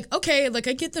 Yeah, I was like, okay, like,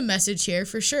 I get the message here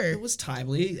for sure. It was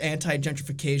timely,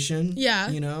 anti-gentrification. Yeah.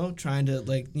 You know, trying to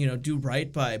like, you know, do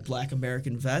right by Black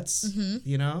American vets. Mm-hmm.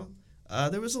 You know,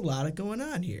 there was a lot of going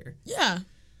on here, Yeah.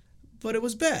 but it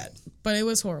was bad. But it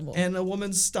was horrible. And a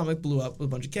woman's stomach blew up with a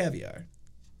bunch of caviar.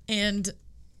 And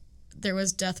there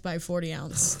was death by 40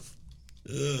 ounce.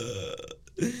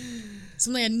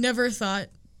 Something I never thought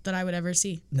that I would ever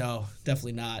see. No,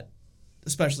 definitely not.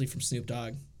 Especially from Snoop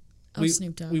Dogg. Oh,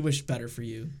 Snoop Dogg. We wish better for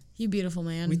you. You beautiful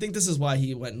man. We think this is why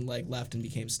he went and like left and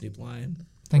became Snoop Lion.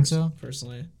 Think so?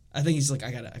 Personally, I think he's like,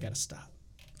 I gotta stop.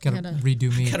 Gotta Gotta-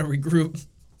 redo me. Gotta regroup.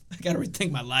 I gotta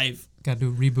rethink my life. Gotta do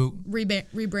a reboot.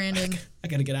 Rebranding. I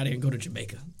gotta get out of here and go to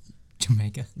Jamaica.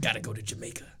 Jamaica. Gotta go to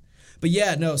Jamaica. But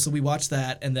yeah, no. So we watched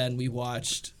that, and then we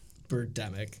watched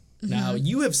Birdemic. Now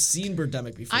you have seen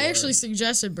Birdemic before. I actually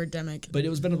suggested Birdemic. But it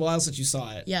was been a while since you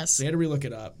saw it. Yes. So you had to relook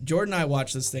it up. Jordan and I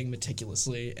watched this thing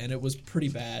meticulously, and it was pretty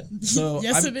bad. So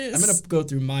Yes, I'm, it is. I'm going to go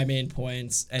through my main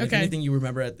points, and if Okay. anything you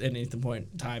remember at any point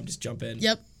in time, just jump in.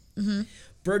 Yep.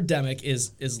 Birdemic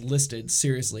is listed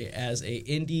seriously as a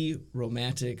indie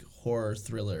romantic horror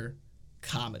thriller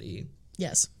comedy.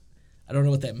 Yes. I don't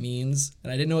know what that means,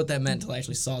 and I didn't know what that meant until I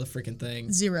actually saw the freaking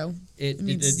thing. 0. It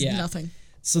means yeah. nothing.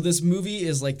 So this movie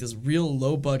is like this real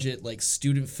low budget like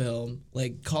student film.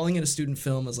 Like calling it a student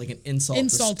film is like an insult.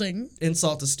 Insulting.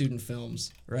 Insult to student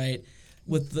films, right?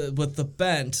 With the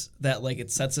bent that like it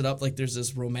sets it up like there's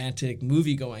this romantic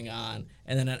movie going on,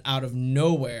 and then out of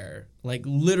nowhere, like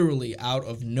literally out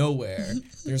of nowhere,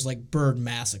 there's like bird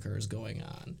massacres going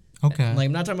on. Okay. Like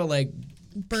I'm not talking about like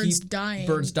Birds dying.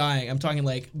 Birds dying. I'm talking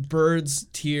like birds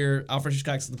tier. Alfred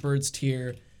Hitchcock's The Birds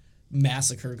Tier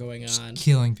massacre going on.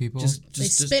 Killing people. They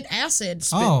spit acid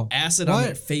spit Oh, acid on what?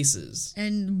 their faces.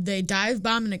 and they dive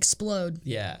bomb and explode.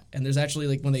 Yeah, and there's actually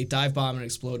like when they dive bomb and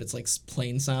explode, it's like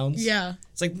plane sounds. Yeah.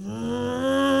 It's like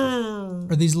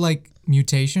Are these like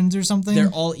mutations or something? they're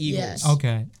all eagles. Yes.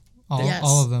 Okay. Yes.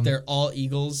 All of them. They're all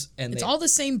eagles, and It's they, all the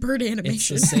same bird it's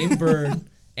animation. the same bird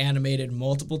animated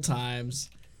multiple times,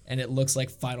 and it looks like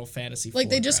Final Fantasy. Like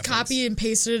they IV just graphics. copy and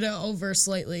pasted it over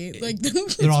slightly. Like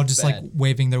They're all just like bad.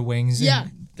 waving their wings. Yeah.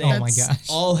 And, oh my That's gosh.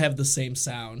 all have the same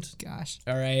sound. Gosh.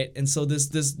 All right. And so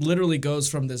this literally goes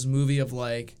from this movie of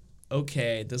like,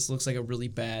 okay, this looks like a really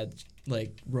bad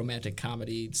like romantic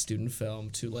comedy student film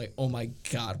to like, oh my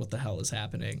God, what the hell is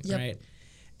happening? Yep. Right.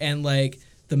 And like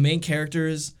the main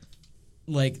characters,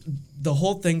 like the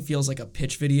whole thing feels like a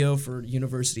pitch video for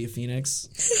University of Phoenix.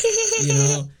 You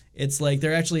know? It's like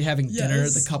they're actually having dinner.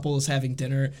 Yes. The couple is having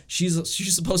dinner. She's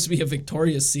supposed to be a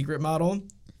Victoria's Secret model.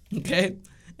 Okay?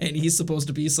 And he's supposed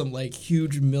to be some like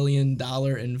huge $1 million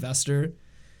investor.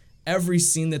 every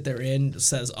scene that they're in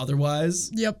says otherwise.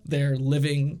 Yep. Their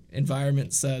living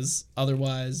environment says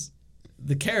otherwise.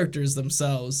 The characters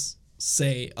themselves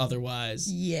say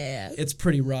otherwise. Yeah. It's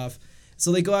pretty rough.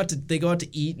 So they go out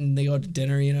to eat and they go out to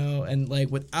dinner, you know, and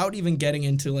like without even getting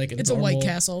into like It's a White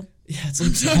Castle. Yeah, it's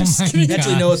like my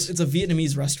actually no, gosh. it's a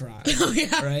Vietnamese restaurant. Oh,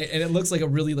 yeah. Right? And it looks like a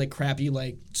really like crappy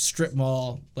like strip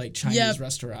mall like Chinese Yep.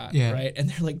 restaurant, Yeah. right? And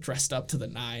they're like dressed up to the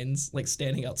nines, like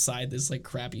standing outside this like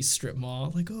crappy strip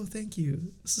mall, like, "Oh, thank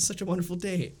you. This is such a wonderful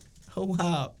date." Oh,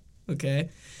 wow. Okay.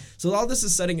 So all this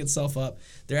is setting itself up.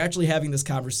 They're actually having this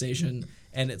conversation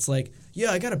and it's like,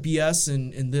 "Yeah, I got a BS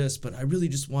in this, but I really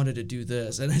just wanted to do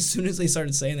this." And as soon as they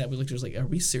started saying that, we looked at us like, "Are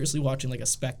we seriously watching like a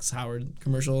Specs Howard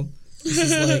commercial?" This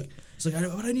is like it's like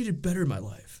I needed better in my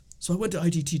life. So I went to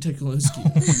ITT Technology.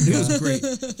 And it was great.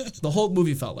 The whole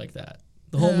movie felt like that.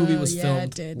 The whole movie was yeah, it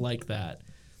filmed did. like that.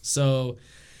 So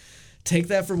take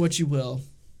that for what you will.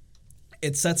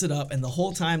 It sets it up, and the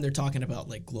whole time they're talking about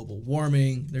like global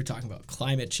warming, they're talking about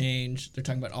climate change, they're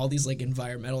talking about all these like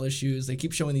environmental issues. They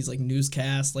keep showing these like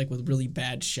newscasts like with really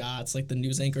bad shots. Like the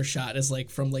news anchor shot is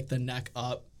like from like the neck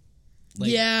up.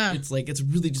 Like, Yeah. It's like it's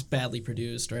really just badly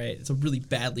produced, right? It's a really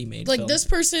badly made Like film. this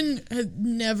person had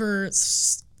never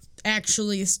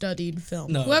actually studied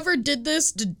film. No. Whoever did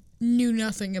this knew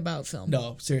nothing about film.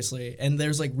 No, seriously. And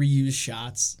there's like reused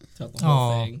shots throughout the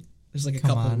whole Oh, thing. There's like a come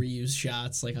couple on. reused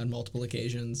shots like on multiple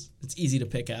occasions. It's easy to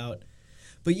pick out.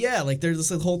 But yeah, like there's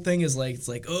this whole thing is like it's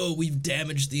like, "Oh, we've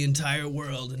damaged the entire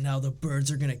world and now the birds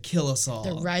are going to kill us all."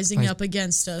 They're rising up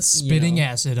against us. Spitting know.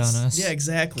 acid on us. Yeah,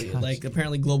 exactly. Like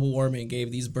apparently global warming gave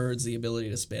these birds the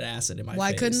ability to spit acid in my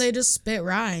Why face. couldn't they just spit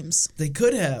rhymes? They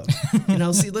could have.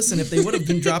 Now see, listen, if they would have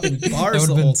been dropping That bars would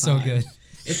the have whole been so time. good.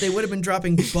 If they would have been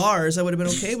dropping bars, I would have been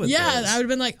okay with Yeah, this. I would have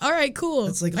been like, all right, cool.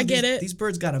 It's like, I get it. These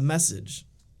birds got a message,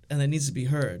 and it needs to be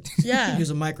heard. Yeah. Here's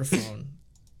a microphone.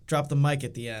 Drop the mic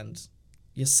at the end.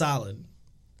 You're solid.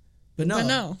 But no.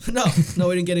 But no. No,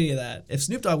 we didn't get any of that. If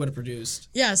Snoop Dogg would have produced,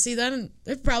 Yeah, see, then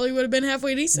it probably would have been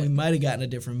halfway we decent. might have gotten a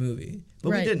different movie. But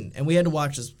Right. we didn't, and we had to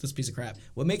watch this piece of crap.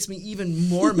 What makes me even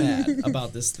more mad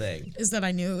about this thing Is that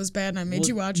I knew it was bad and I made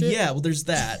you watch it? Yeah, well, there's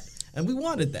that. And we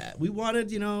wanted that. We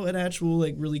wanted, an actual,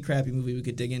 like, really crappy movie we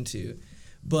could dig into.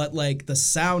 But, like, the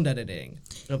sound editing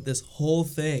of this whole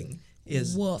thing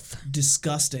is Woof.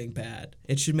 disgusting bad.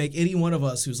 It should make any one of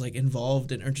us who's, like,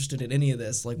 involved and interested in any of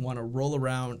this, like, want to roll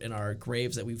around in our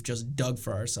graves that we've just dug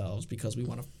for ourselves because we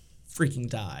want to freaking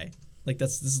die. Like,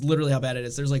 this is literally how bad it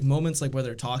is. There's, like, moments, like, where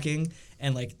they're talking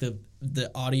and, like,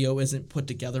 the audio isn't put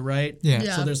together right. Yeah.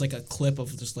 Yeah. So there's, like, a clip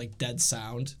of just, like, dead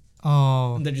sound.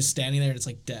 Oh, And they're just standing there and it's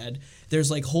like dead. There's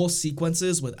like whole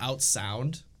sequences without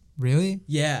sound. really?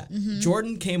 Yeah.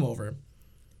 Jordan came over.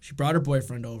 She brought her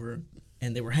boyfriend over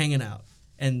and they were hanging out.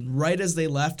 And right as they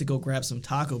left to go grab some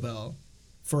Taco Bell,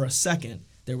 for a second,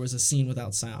 there was a scene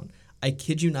without sound. I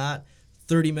kid you not,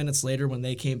 30 minutes later when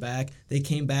they came back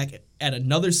at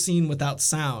another scene without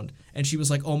sound. And she was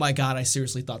like, "Oh my God, I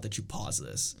seriously thought that you paused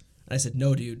this." And I said,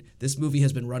 "No, dude, this movie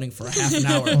has been running for a half an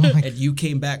hour and you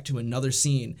came back to another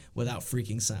scene without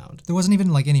freaking sound. There wasn't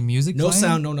even like any music. No playing?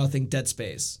 sound, no nothing, dead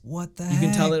space. What the You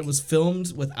can tell that heck? it was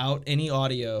filmed without any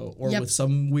audio or Yep. with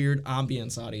some weird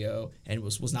ambience audio and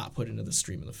was not put into the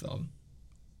stream of the film.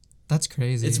 That's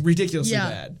crazy. It's ridiculously Yeah.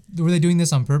 bad. Were they doing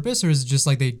this on purpose, or is it just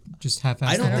like they just half-assed?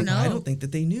 I don't don't think know. I don't think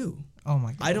that they knew. Oh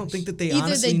my god. I don't think that they Either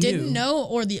honestly they didn't knew. know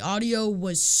or the audio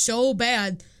was so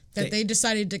bad that they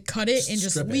decided to cut it and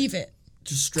just Strip it. leave it.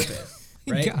 Just strip it.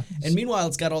 Right? Gosh. And meanwhile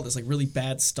it's got all this like really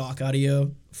bad stock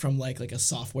audio from like a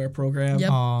software program. Yep.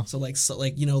 Aw. So like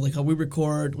like how we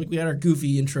record, like we had our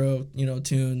goofy intro,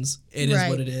 tunes. It is Right.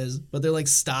 what it is, but they're like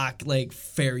stock, like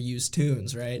fair use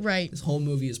tunes, right? Right. This whole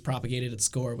movie is propagated its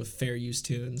score with fair use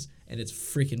tunes, and it's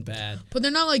freaking bad. But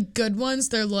they're not like good ones.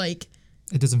 They're like,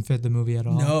 It doesn't fit the movie at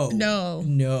all.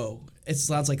 No. It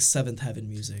sounds like Seventh Heaven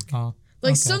music. Oh.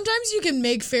 like okay. sometimes you can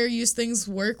make fair use things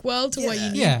work well to what you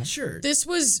need. Yeah. Sure. This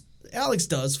was, Alex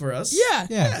does for us. yeah.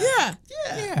 Yeah. Yeah.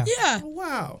 Yeah. Yeah. Oh,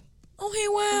 wow. Oh, hey,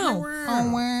 wow.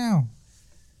 Oh wow.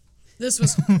 This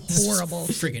was horrible.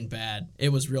 Freaking bad. It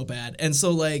was real bad. And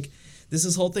so like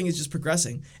this whole thing is just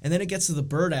progressing, and then it gets to the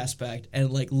bird aspect,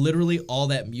 and like literally all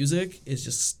that music is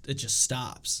just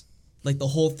stops. Like the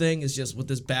whole thing is just with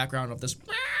this background of this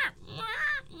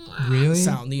Really?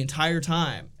 sound the entire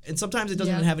time. And sometimes it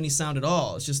doesn't Yeah. even have any sound at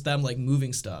all. It's just them like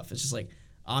moving stuff. It's just like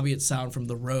ambient sound from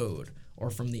the road or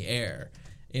from the air,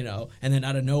 and then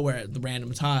out of nowhere at the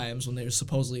random times when there's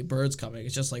supposedly birds coming,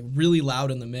 it's just like really loud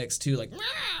in the mix too, like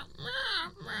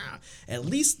at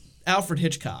least Alfred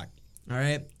Hitchcock, all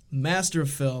right, master of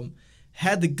film,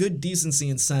 had the good decency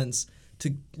and sense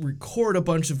to record a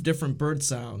bunch of different bird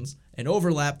sounds and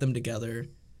overlap them together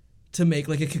to make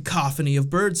like a cacophony of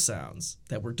bird sounds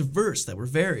that were diverse, that were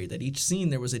varied, that each scene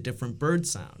there was a different bird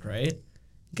sound, right?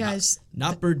 Guys,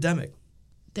 Not birdemic.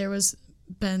 there was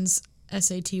Ben's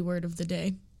SAT word of the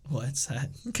day. What's that?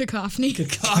 Cacophony.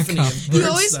 Cacophony of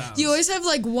bird sounds. You always have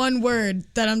like one word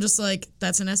that I'm just like,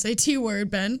 that's an SAT word,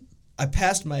 Ben. I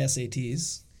passed my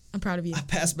SATs. I'm proud of you. I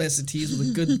passed my SATs with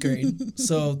a good grade.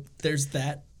 So there's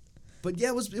that. But yeah,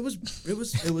 it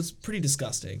was pretty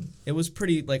disgusting. It was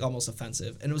pretty like almost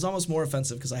offensive. And it was almost more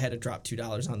offensive because I had to drop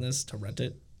 $2 on this to rent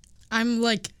it. I'm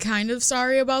like kind of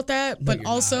sorry about that, but you're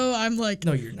also I'm like,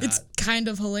 No, you're not. it's kind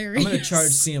of hilarious. I'm gonna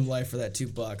charge CM Life for that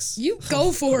 $2. You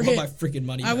go for I it. want my freaking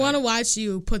money I back. want to watch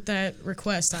you put that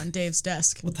request on Dave's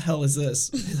desk. What the hell is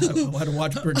this? I want to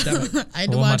watch Birdemic. I had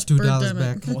I to want my watch $2 Birdemic.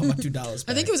 back. I want my $2 back.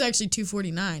 I think it was actually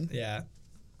 $2.49. Yeah.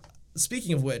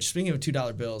 Speaking of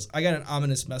 $2 bills, I got an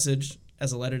ominous message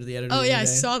as a letter to the editor. Oh, the yeah, other I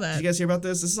day. saw that. Did you guys hear about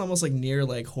this? This is almost like near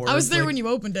like horror. I was there like, when you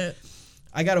opened it.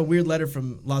 I got a weird letter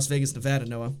from Las Vegas, Nevada,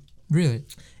 Noah. Really?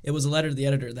 It was a letter to the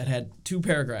editor that had 2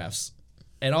 paragraphs,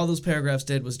 and all those paragraphs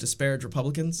did was disparage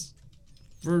Republicans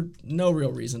for no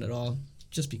real reason at all,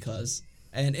 just because.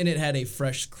 And in it had a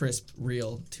fresh, crisp,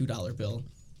 real $2 bill.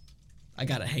 I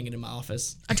got it hanging in my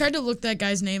office. I tried to look that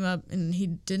guy's name up, and he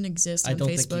didn't exist on I don't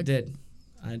Facebook. think he did.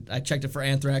 I checked it for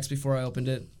anthrax before I opened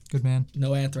it. Good man.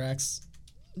 No anthrax.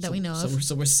 That we know of.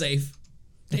 So we're safe.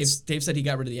 Dave said he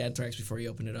got rid of the anthrax before he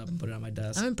opened it up and put it on my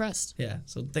desk. I'm impressed. Yeah,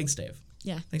 so thanks, Dave.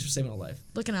 Yeah, Thanks for saving a life.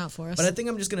 looking out for us. But I think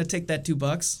I'm just going to take that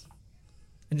 $2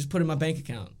 and just put it in my bank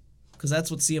account because that's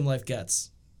what CM Life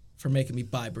gets for making me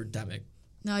buy Birdemic.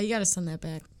 No, you got to send that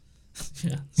back.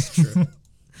 Yeah, it's true.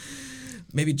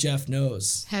 Maybe Jeff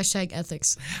knows. Hashtag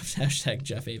ethics. Hashtag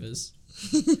Jeff Avis.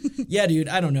 Yeah, dude,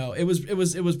 I don't know. It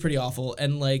was pretty awful.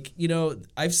 And like, you know,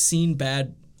 I've seen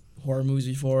bad horror movies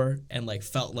before and like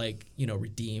felt like, you know,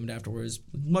 redeemed afterwards,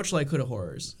 much like Hood of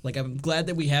Horrors. Like I'm glad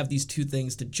that we have these two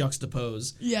things to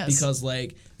juxtapose. Yes. Because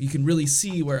like you can really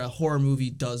see where a horror movie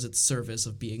does its service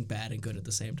of being bad and good at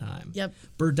the same time. Yep.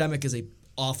 Birdemic is a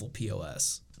awful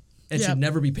POS. It Yep. should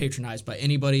never be patronized by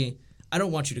anybody. I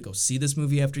don't want you to go see this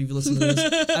movie after you've listened to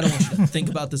this. I don't want you to think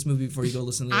about this movie before you go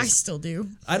listen to I this. still do.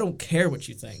 I don't care what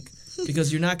you think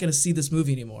because you're not going to see this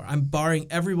movie anymore. I'm barring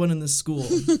everyone in this school.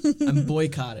 I'm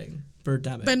boycotting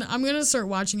Birdemic. Ben, I'm going to start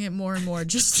watching it more and more.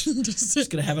 She's going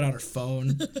to have it on her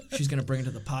phone. She's going to bring it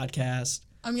to the podcast.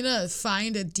 I'm going to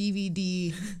find a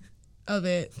DVD of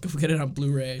it. Go get it on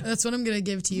Blu-ray. That's what I'm going to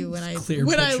give to you when I Clear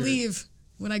when I picture. leave.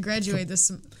 When I graduate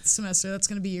this semester, that's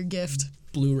going to be your gift.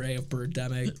 Blu-ray of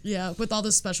Birdemic. Yeah, with all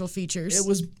the special features. It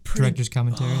was pretty... Director's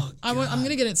commentary. Oh, I'm going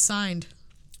to get it signed.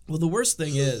 Well, the worst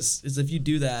thing is if you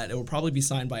do that, it will probably be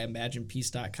signed by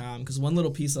ImaginePeace.com because one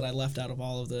little piece that I left out of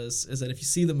all of this is that if you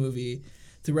see the movie,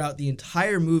 throughout the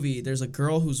entire movie, there's a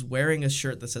girl who's wearing a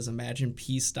shirt that says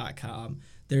ImaginePeace.com.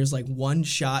 There's like one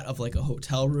shot of like a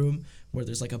hotel room where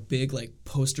there's like a big like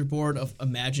poster board of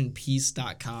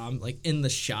ImaginePeace.com like in the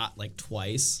shot like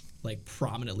twice, like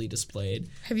prominently displayed.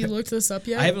 Have you looked this up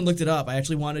yet? I haven't looked it up. I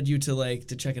actually wanted you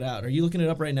to check it out. Are you looking it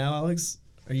up right now, Alex?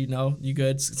 Are you no? You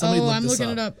good? Somebody look I'm this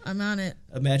looking it up. I'm on it.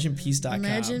 ImaginePeace.com.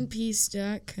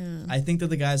 ImaginePeace.com. I think that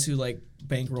the guys who like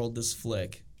bankrolled this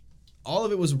flick, all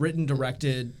of it was written,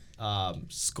 directed,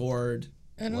 scored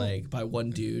like by one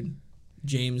dude,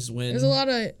 James Wynn. There's a lot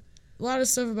of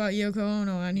stuff about Yoko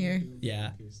Ono on here.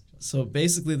 Yeah. So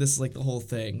basically, this is like the whole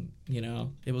thing. You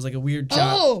know, it was like a weird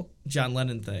John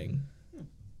Lennon thing.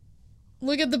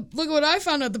 Look at what I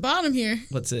found at the bottom here.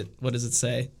 What's it? What does it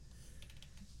say?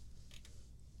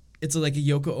 It's like a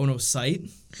Yoko Ono site.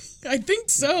 I think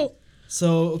so.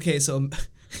 So okay, so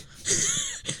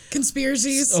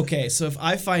Conspiracies. okay, so if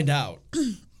I find out,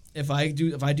 if I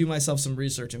do myself some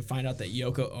research and find out that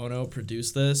Yoko Ono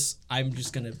produced this, I'm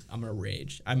gonna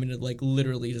rage. I'm gonna like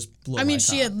literally just blow. I mean, my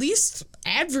she top. at least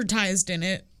advertised in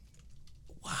it.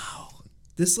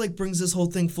 This like brings this whole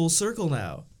thing full circle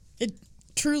now. It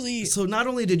truly. So not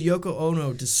only did Yoko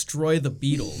Ono destroy the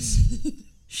Beatles,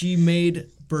 she made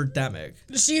Birdemic.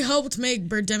 She helped make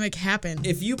Birdemic happen.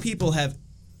 If you people have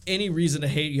any reason to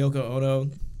hate Yoko Ono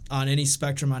on any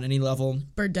spectrum, on any level,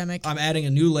 Birdemic. I'm adding a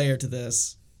new layer to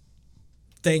this.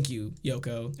 Thank you,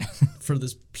 Yoko, for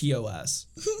this POS.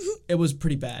 It was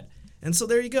pretty bad. And so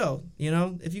there you go. You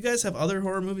know, if you guys have other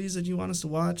horror movies that you want us to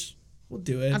watch, we'll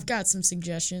do it. I've got some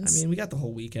suggestions. I mean, we got the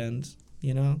whole weekend,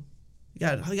 you know? We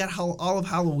got all of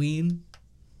Halloween,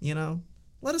 you know?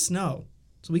 Let us know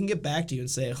so we can get back to you and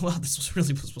say, well, this was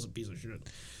a piece of shit.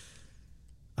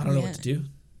 I don't know what to do.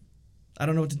 I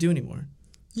don't know what to do anymore.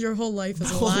 Your whole life is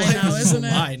a Whole lie life now, is isn't a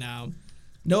it? lie now.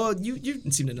 No, you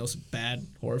seem to know some bad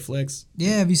horror flicks.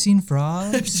 Yeah, have you seen Have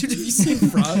Frogs? you seen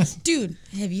Frogs? Dude,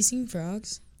 have you seen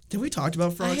Frogs? Have we talked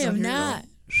about Frogs? I have on here at all? not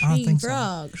I don't seen think so.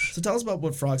 Frogs. So tell us about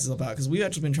what Frogs is about, because we've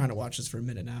actually been trying to watch this for a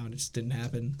minute now, and it just didn't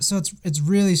happen. So it's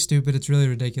really stupid. It's really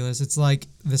ridiculous. It's like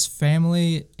this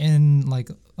family in like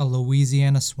a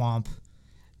Louisiana swamp,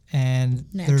 and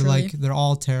Naturally. they're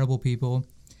all terrible people,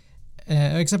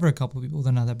 except for a couple people.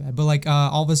 They're not that bad. But like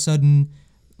all of a sudden,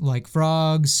 like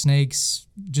frogs, snakes,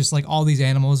 just like all these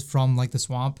animals from like the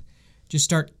swamp, just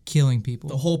start killing people.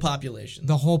 The whole population.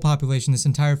 The whole population, this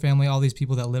entire family, all these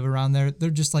people that live around there, they're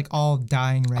just like all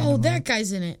dying randomly. Oh, that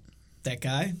guy's in it. That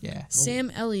guy? Yeah.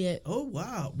 Sam Elliott. Oh,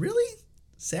 wow. Really?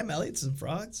 Sam Elliott's in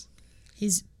Frogs?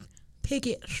 He's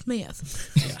Pickett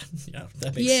Smith. Yeah,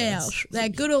 that makes Yeah, sense.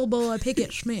 that good old boy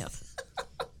Pickett Smith.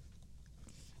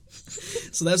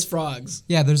 So that's Frogs.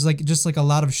 Yeah, there's like just like a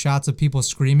lot of shots of people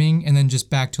screaming and then just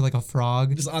back to like a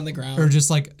frog. Just on the ground. Or just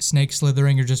like snakes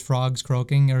slithering or just frogs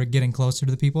croaking or getting closer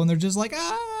to the people and they're just like,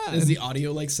 ah. Is the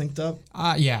audio like synced up?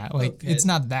 Yeah, like Okay. it's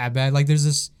not that bad. Like there's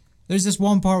this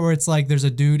one part where it's like there's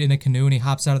a dude in a canoe and he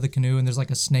hops out of the canoe and there's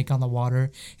like a snake on the water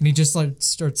and he just like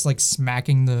starts like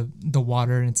smacking the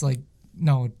water and it's like,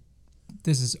 no,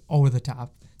 this is over the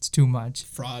top. It's too much.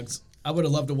 Frogs. I would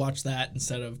have loved to watch that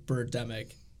instead of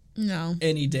Birdemic No.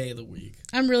 any day of the week.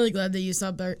 I'm really glad that you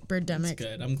saw That's Birdemic.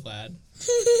 good. I'm glad.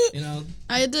 You know,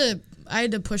 I had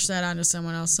to push that onto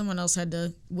someone else. Someone else had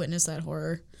to witness that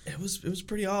horror. it was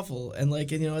pretty awful. And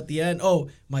like, you know, at the end, oh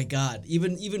my God,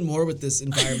 even more with this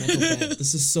environmental bent.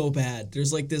 This is so bad.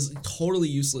 There's like this totally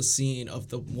useless scene of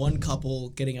the one couple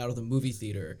getting out of the movie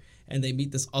theater and they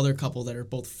meet this other couple that are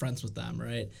both friends with them,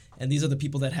 right? And these are the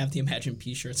people that have the Imagine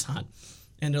P shirts on.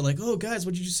 And they're like, oh, guys,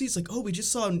 what did you see? It's like, oh, we just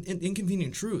saw an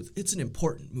Inconvenient Truth. It's an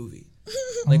important movie.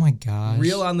 Oh my gosh.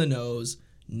 Real on the nose,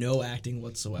 no acting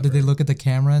whatsoever. Did they look at the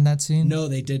camera in that scene? No,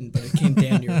 they didn't, but it came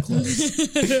damn near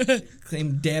close.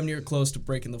 Came damn near close to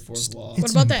breaking the fourth wall. What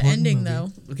It's about an the important ending,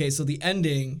 movie. though? Okay, so the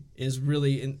ending is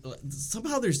really...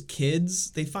 somehow there's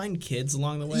kids. They find kids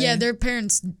along the way. Yeah, their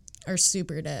parents are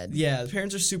super dead. Yeah, the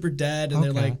parents are super dead, and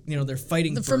they're Okay. like, you know, they're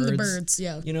fighting birds. From the birds,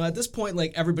 yeah. You know, at this point,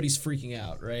 like, everybody's freaking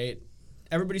out, right?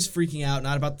 Everybody's freaking out,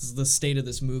 not about the state of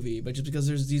this movie, but just because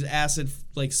there's these acid,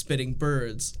 like, spitting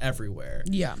birds everywhere.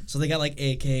 Yeah. So they got, like,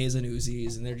 AKs and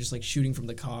Uzis, and they're just, like, shooting from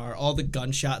the car. All the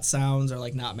gunshot sounds are,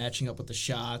 like, not matching up with the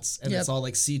shots, and Yep. it's all,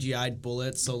 like, CGI'd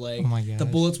bullets. So, like, Oh my the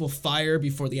gosh. bullets will fire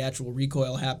before the actual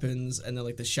recoil happens, and then,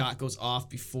 like, the shot goes off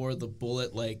before the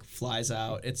bullet, like, flies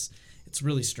out. It's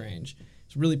really strange.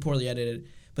 It's really poorly edited.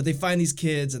 But they find these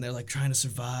kids, and they're, like, trying to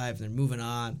survive, and they're moving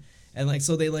on. And, like,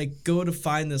 so they, like, go to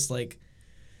find this, like,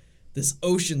 this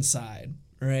ocean side,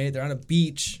 right? They're on a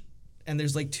beach, and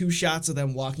there's like two shots of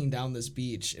them walking down this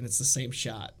beach, and it's the same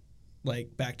shot,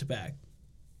 like back to back.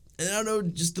 And I don't know,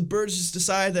 just the birds just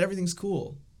decide that everything's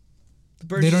cool. The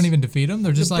birds They don't just- even defeat him.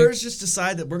 They're just the like, birds just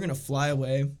decide that we're gonna fly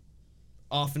away,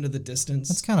 off into the distance,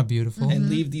 that's kind of beautiful. and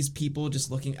leave these people just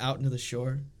looking out into the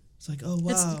shore. It's like, oh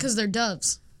wow, It's because they're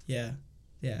doves. yeah,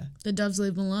 The doves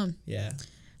leave them alone. yeah.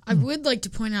 I would like to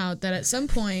point out that at some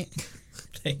point...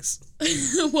 Thanks.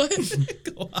 What?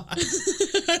 Go on.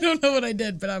 I don't know what I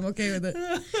did, but I'm okay with it.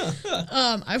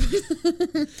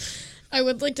 I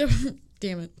would like to...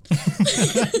 Damn it.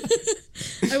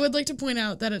 I would like to point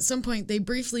out that at some point they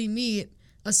briefly meet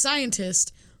a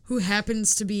scientist who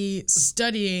happens to be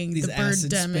studying These the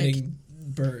acid birdemic. spitting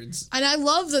birds. And I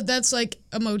love that that's like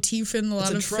a motif in a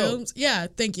lot a of trope. films. Yeah,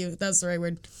 thank you. That's the right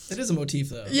word. It is a motif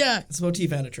though. Yeah. It's a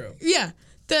motif and a trope. Yeah.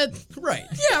 That... Right.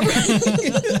 Yeah,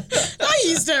 right. I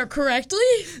used that correctly.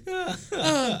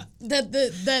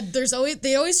 That there's always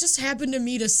they always just happen to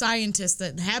meet a scientist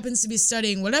that happens to be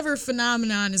studying whatever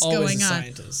phenomenon is Always going a on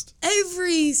scientist.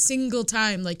 every single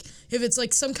time. Like if it's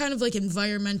like some kind of like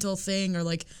environmental thing or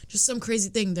like just some crazy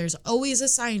thing, there's always a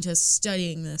scientist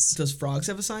studying this. Does frogs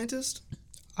have a scientist?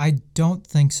 I don't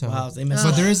think so. Wow, they messed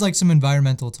But up. there is like some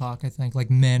environmental talk, I think, like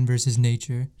man versus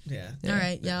nature. Yeah. All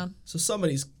right, yeah. So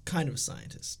somebody's kind of a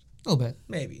scientist. A little bit.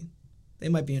 Maybe. They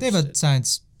might be They have interested. a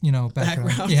science,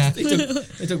 background. Yeah.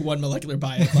 they took one molecular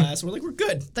bio class. We're like, we're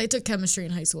good. They took chemistry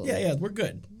in high school. Yeah, we're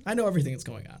good. I know everything that's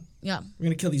going on. Yeah. We're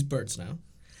gonna kill these birds now.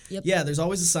 Yep. Yeah, there's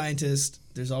always a scientist.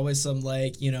 There's always some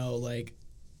like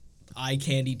eye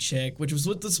candy chick, which was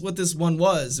what this one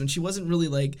was, and she wasn't really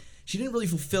like she didn't really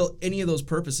fulfill any of those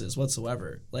purposes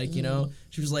whatsoever. Like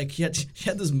she was like she had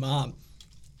this mom.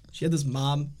 She had this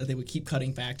mom that they would keep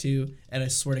cutting back to, and I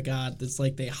swear to God, it's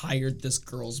like they hired this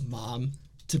girl's mom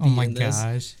to be Oh my in this.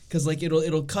 gosh. Because like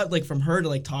it'll cut like from her to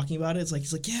like talking about it. It's like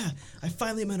he's like, yeah, I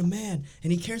finally met a man,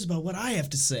 and he cares about what I have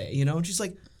to say, And she's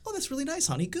like, oh, that's really nice,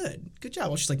 honey. Good job.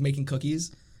 While she's like making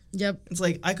cookies, Yep. It's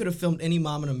like I could have filmed any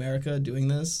mom in America doing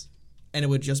this, and it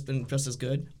would just been just as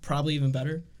good, probably even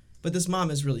better. But this mom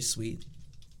is really sweet.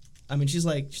 I mean, she's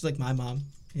like my mom,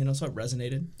 you know. So it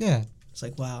resonated. Yeah. It's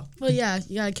like, wow, Well, yeah,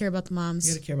 you gotta care about the moms.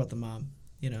 you gotta care about the mom,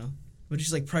 you know. But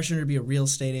she's like pressuring her to be a real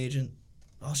estate agent.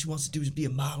 All she wants to do is be a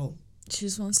model. She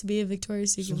just wants to be a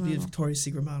Victoria's She Secret wants to be a model. Victoria's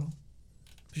Secret model.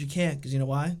 But she can't, because you know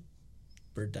why?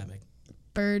 Birdemic.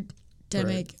 Birdemic.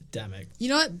 Birdemic. You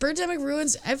know what? Birdemic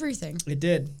ruins everything. It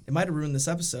did. It might have ruined this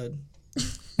episode.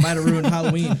 Might have ruined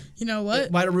Halloween. You know what?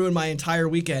 It might have ruined my entire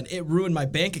weekend. It ruined my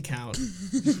bank account.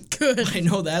 Good. I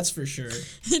know that's for sure.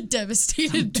 It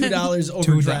devastated. $2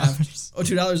 overdraft. $2. Oh,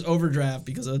 $2 overdraft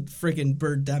because of freaking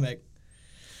Birdemic.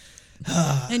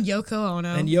 And Yoko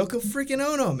Ono. And Yoko freaking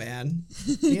Ono, man.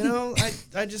 You know,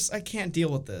 I can't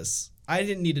deal with this. I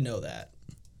didn't need to know that.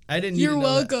 I didn't need You're to know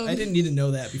that. welcome. I didn't need to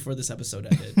know that before this episode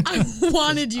ended. I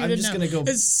wanted you I'm to just know. gonna go-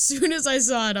 As soon as I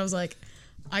saw it, I was like,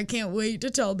 I can't wait to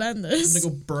tell Ben I'm this.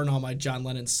 gonna go burn all my John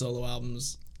Lennon solo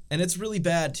albums. And it's really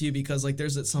bad too because like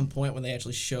there's at some point when they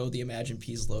actually show the Imagine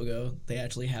Peace logo, they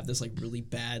actually have this like really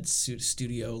bad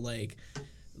studio like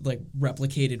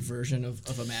replicated version of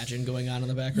Imagine going on in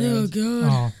the background. Oh, God.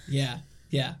 Oh.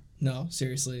 Yeah. No,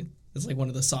 seriously. It's like one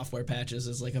of the software patches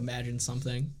is like Imagine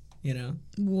something, you know?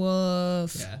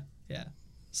 Woof. Yeah.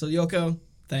 So Yoko,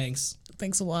 thanks.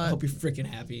 Thanks a I lot. hope you're freaking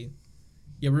happy.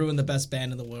 You ruined the best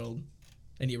band in the world,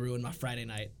 and you ruined my Friday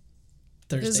night.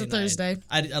 Thursday It was a night. Thursday.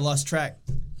 I lost track.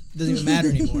 It doesn't even matter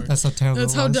anymore. That's how terrible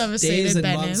That's it how was. Days devastated and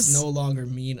Ben months is. no longer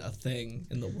mean a thing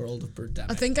in the world of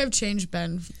Birdemic. I think I've changed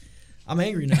Ben. I'm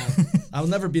angry now. I'll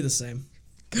never be the same.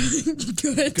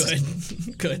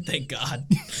 Good. Good. Thank God.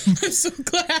 I'm so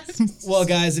glad. Well,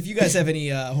 guys, if you guys have any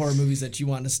horror movies that you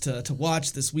want us to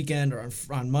watch this weekend or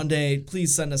on Monday,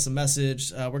 please send us a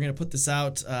message. We're going to put this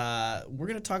out. We're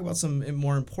going to talk about some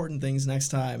more important things next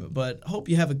time, but hope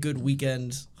you have a good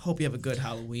weekend. Hope you have a good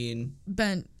Halloween.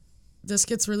 Ben, this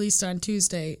gets released on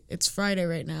Tuesday. It's Friday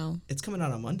right now. It's coming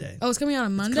out on Monday. Oh, it's coming out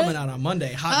on Monday? It's coming out on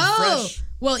Monday, hot and Oh, fresh.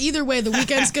 well, either way, the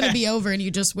weekend's going to be over and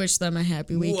you just wish them a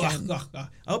happy weekend. I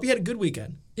hope you had a good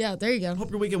weekend. Yeah, there you go.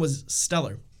 Hope your weekend was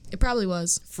stellar, It probably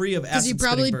was. free of Because acid you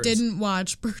probably spitting birds. didn't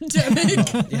watch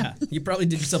Birdemic. Yeah, you probably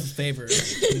did yourself a favor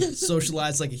and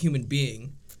socialized like a human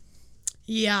being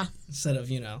Yeah. instead of,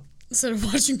 you know, Instead of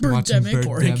watching Watching Birdemic.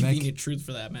 or Birdemic. Inconvenient Truth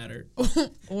for that matter.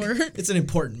 Or It's an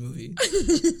important movie.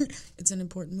 it's an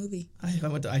important movie. I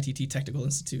went to ITT Technical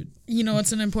Institute. You know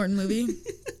what's an important movie?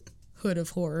 Hood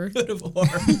of Horror. Hood of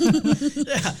Horror.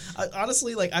 Yeah,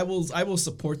 honestly, like I will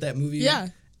support that movie. Yeah.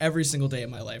 Every single day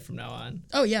of my life from now on.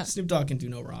 Oh, yeah. Snoop Dogg can do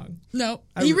no wrong. No,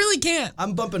 he really can't.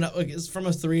 I'm bumping up. Like, it's from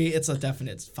a 3. It's a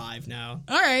definite 5 now.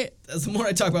 All right. As the more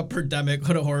I talk about Birdemic,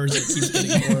 Hood of Horrors, it keeps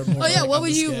getting more and more. Oh, yeah. like, What on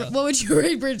would the you scale.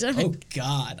 rate Birdemic? Oh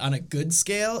God! On a good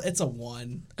scale, it's a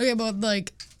 1. Okay, but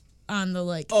like on the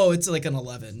like. Oh, it's like an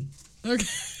 11. Okay.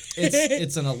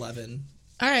 It's an 11.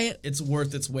 All right. It's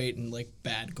worth its weight in like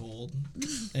bad gold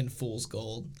and fool's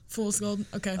gold. Fool's Gold.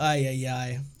 Okay.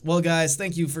 Ay. Well, guys,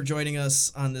 thank you for joining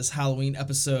us on this Halloween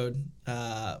episode.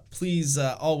 Please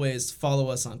always follow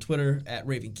us on Twitter at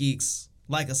Raven Geeks.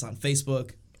 Like us on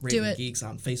Facebook, Raven it. Geeks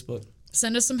on Facebook.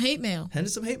 Send us some hate mail. Send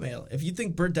us some hate mail. If you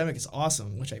think Birdemic is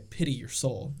awesome, which I pity your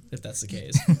soul if that's the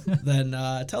case, then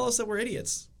tell us that we're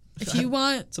idiots. If you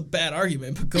want, It's a bad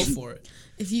argument, but go for it.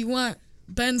 if you want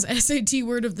Ben's SAT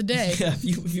word of the day, Yeah,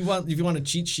 if you want a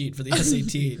cheat sheet for the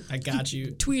SAT, I got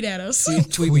you. tweet at us.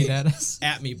 Tweet Tweet me at us.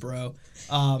 at me, bro.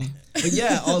 But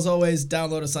yeah, as always,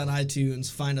 download us on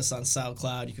iTunes, find us on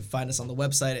SoundCloud. You can find us on the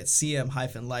website at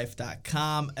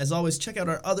cm-life.com. As always, check out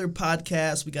our other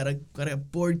podcasts. We got a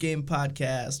board game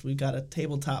podcast. We got a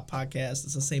tabletop podcast.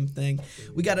 It's the same thing.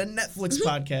 We got a Netflix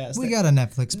podcast. We got a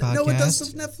Netflix podcast. No, it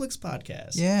does a Netflix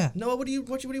podcast. Yeah. Noah, what are you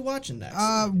watching next?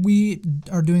 We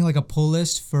are doing like a pull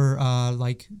list for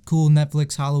like cool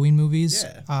Netflix Halloween movies.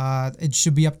 Yeah. It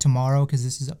should be up tomorrow because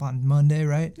this is up on Monday,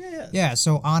 right? Yeah. Yeah.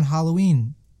 So on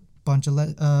Halloween, bunch of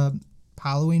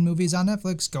Halloween movies on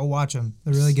Netflix. Go watch them.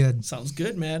 They're really good. Sounds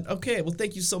good, man. Okay, well,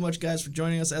 thank you so much, guys, for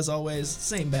joining us. As always,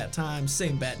 same bat time,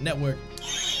 same bat network.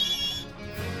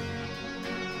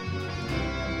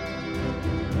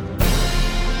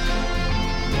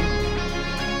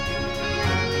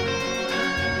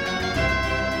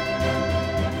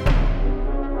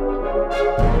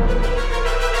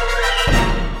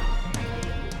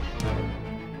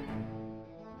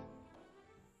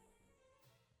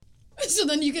 So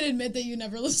then you can admit that you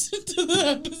never listened to the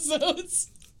episodes.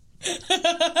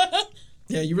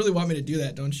 Yeah, you really want me to do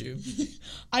that, don't you?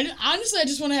 Honestly, I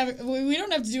just want to have. We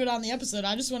don't have to do it on the episode.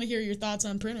 I just want to hear your thoughts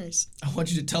on printers. I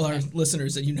want you to tell our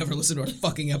listeners that you never listen to our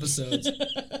fucking episodes.